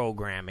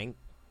counter-programming,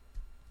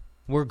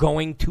 we're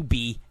going to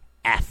be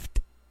effed.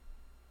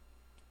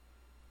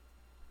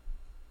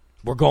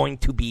 We're going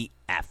to be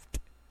effed.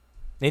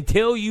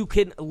 Until you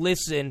can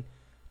listen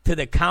to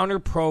the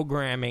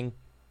counter-programming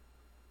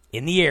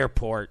in the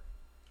airport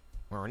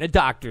or in a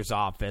doctor's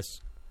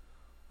office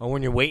or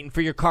when you're waiting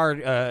for your car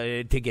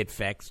to get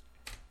fixed,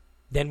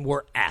 then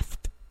we're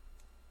effed.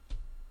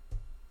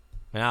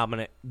 Now I'm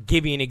going to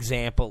give you an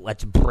example.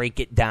 Let's break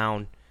it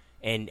down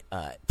and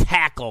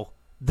tackle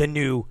the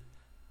new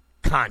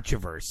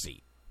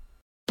controversy.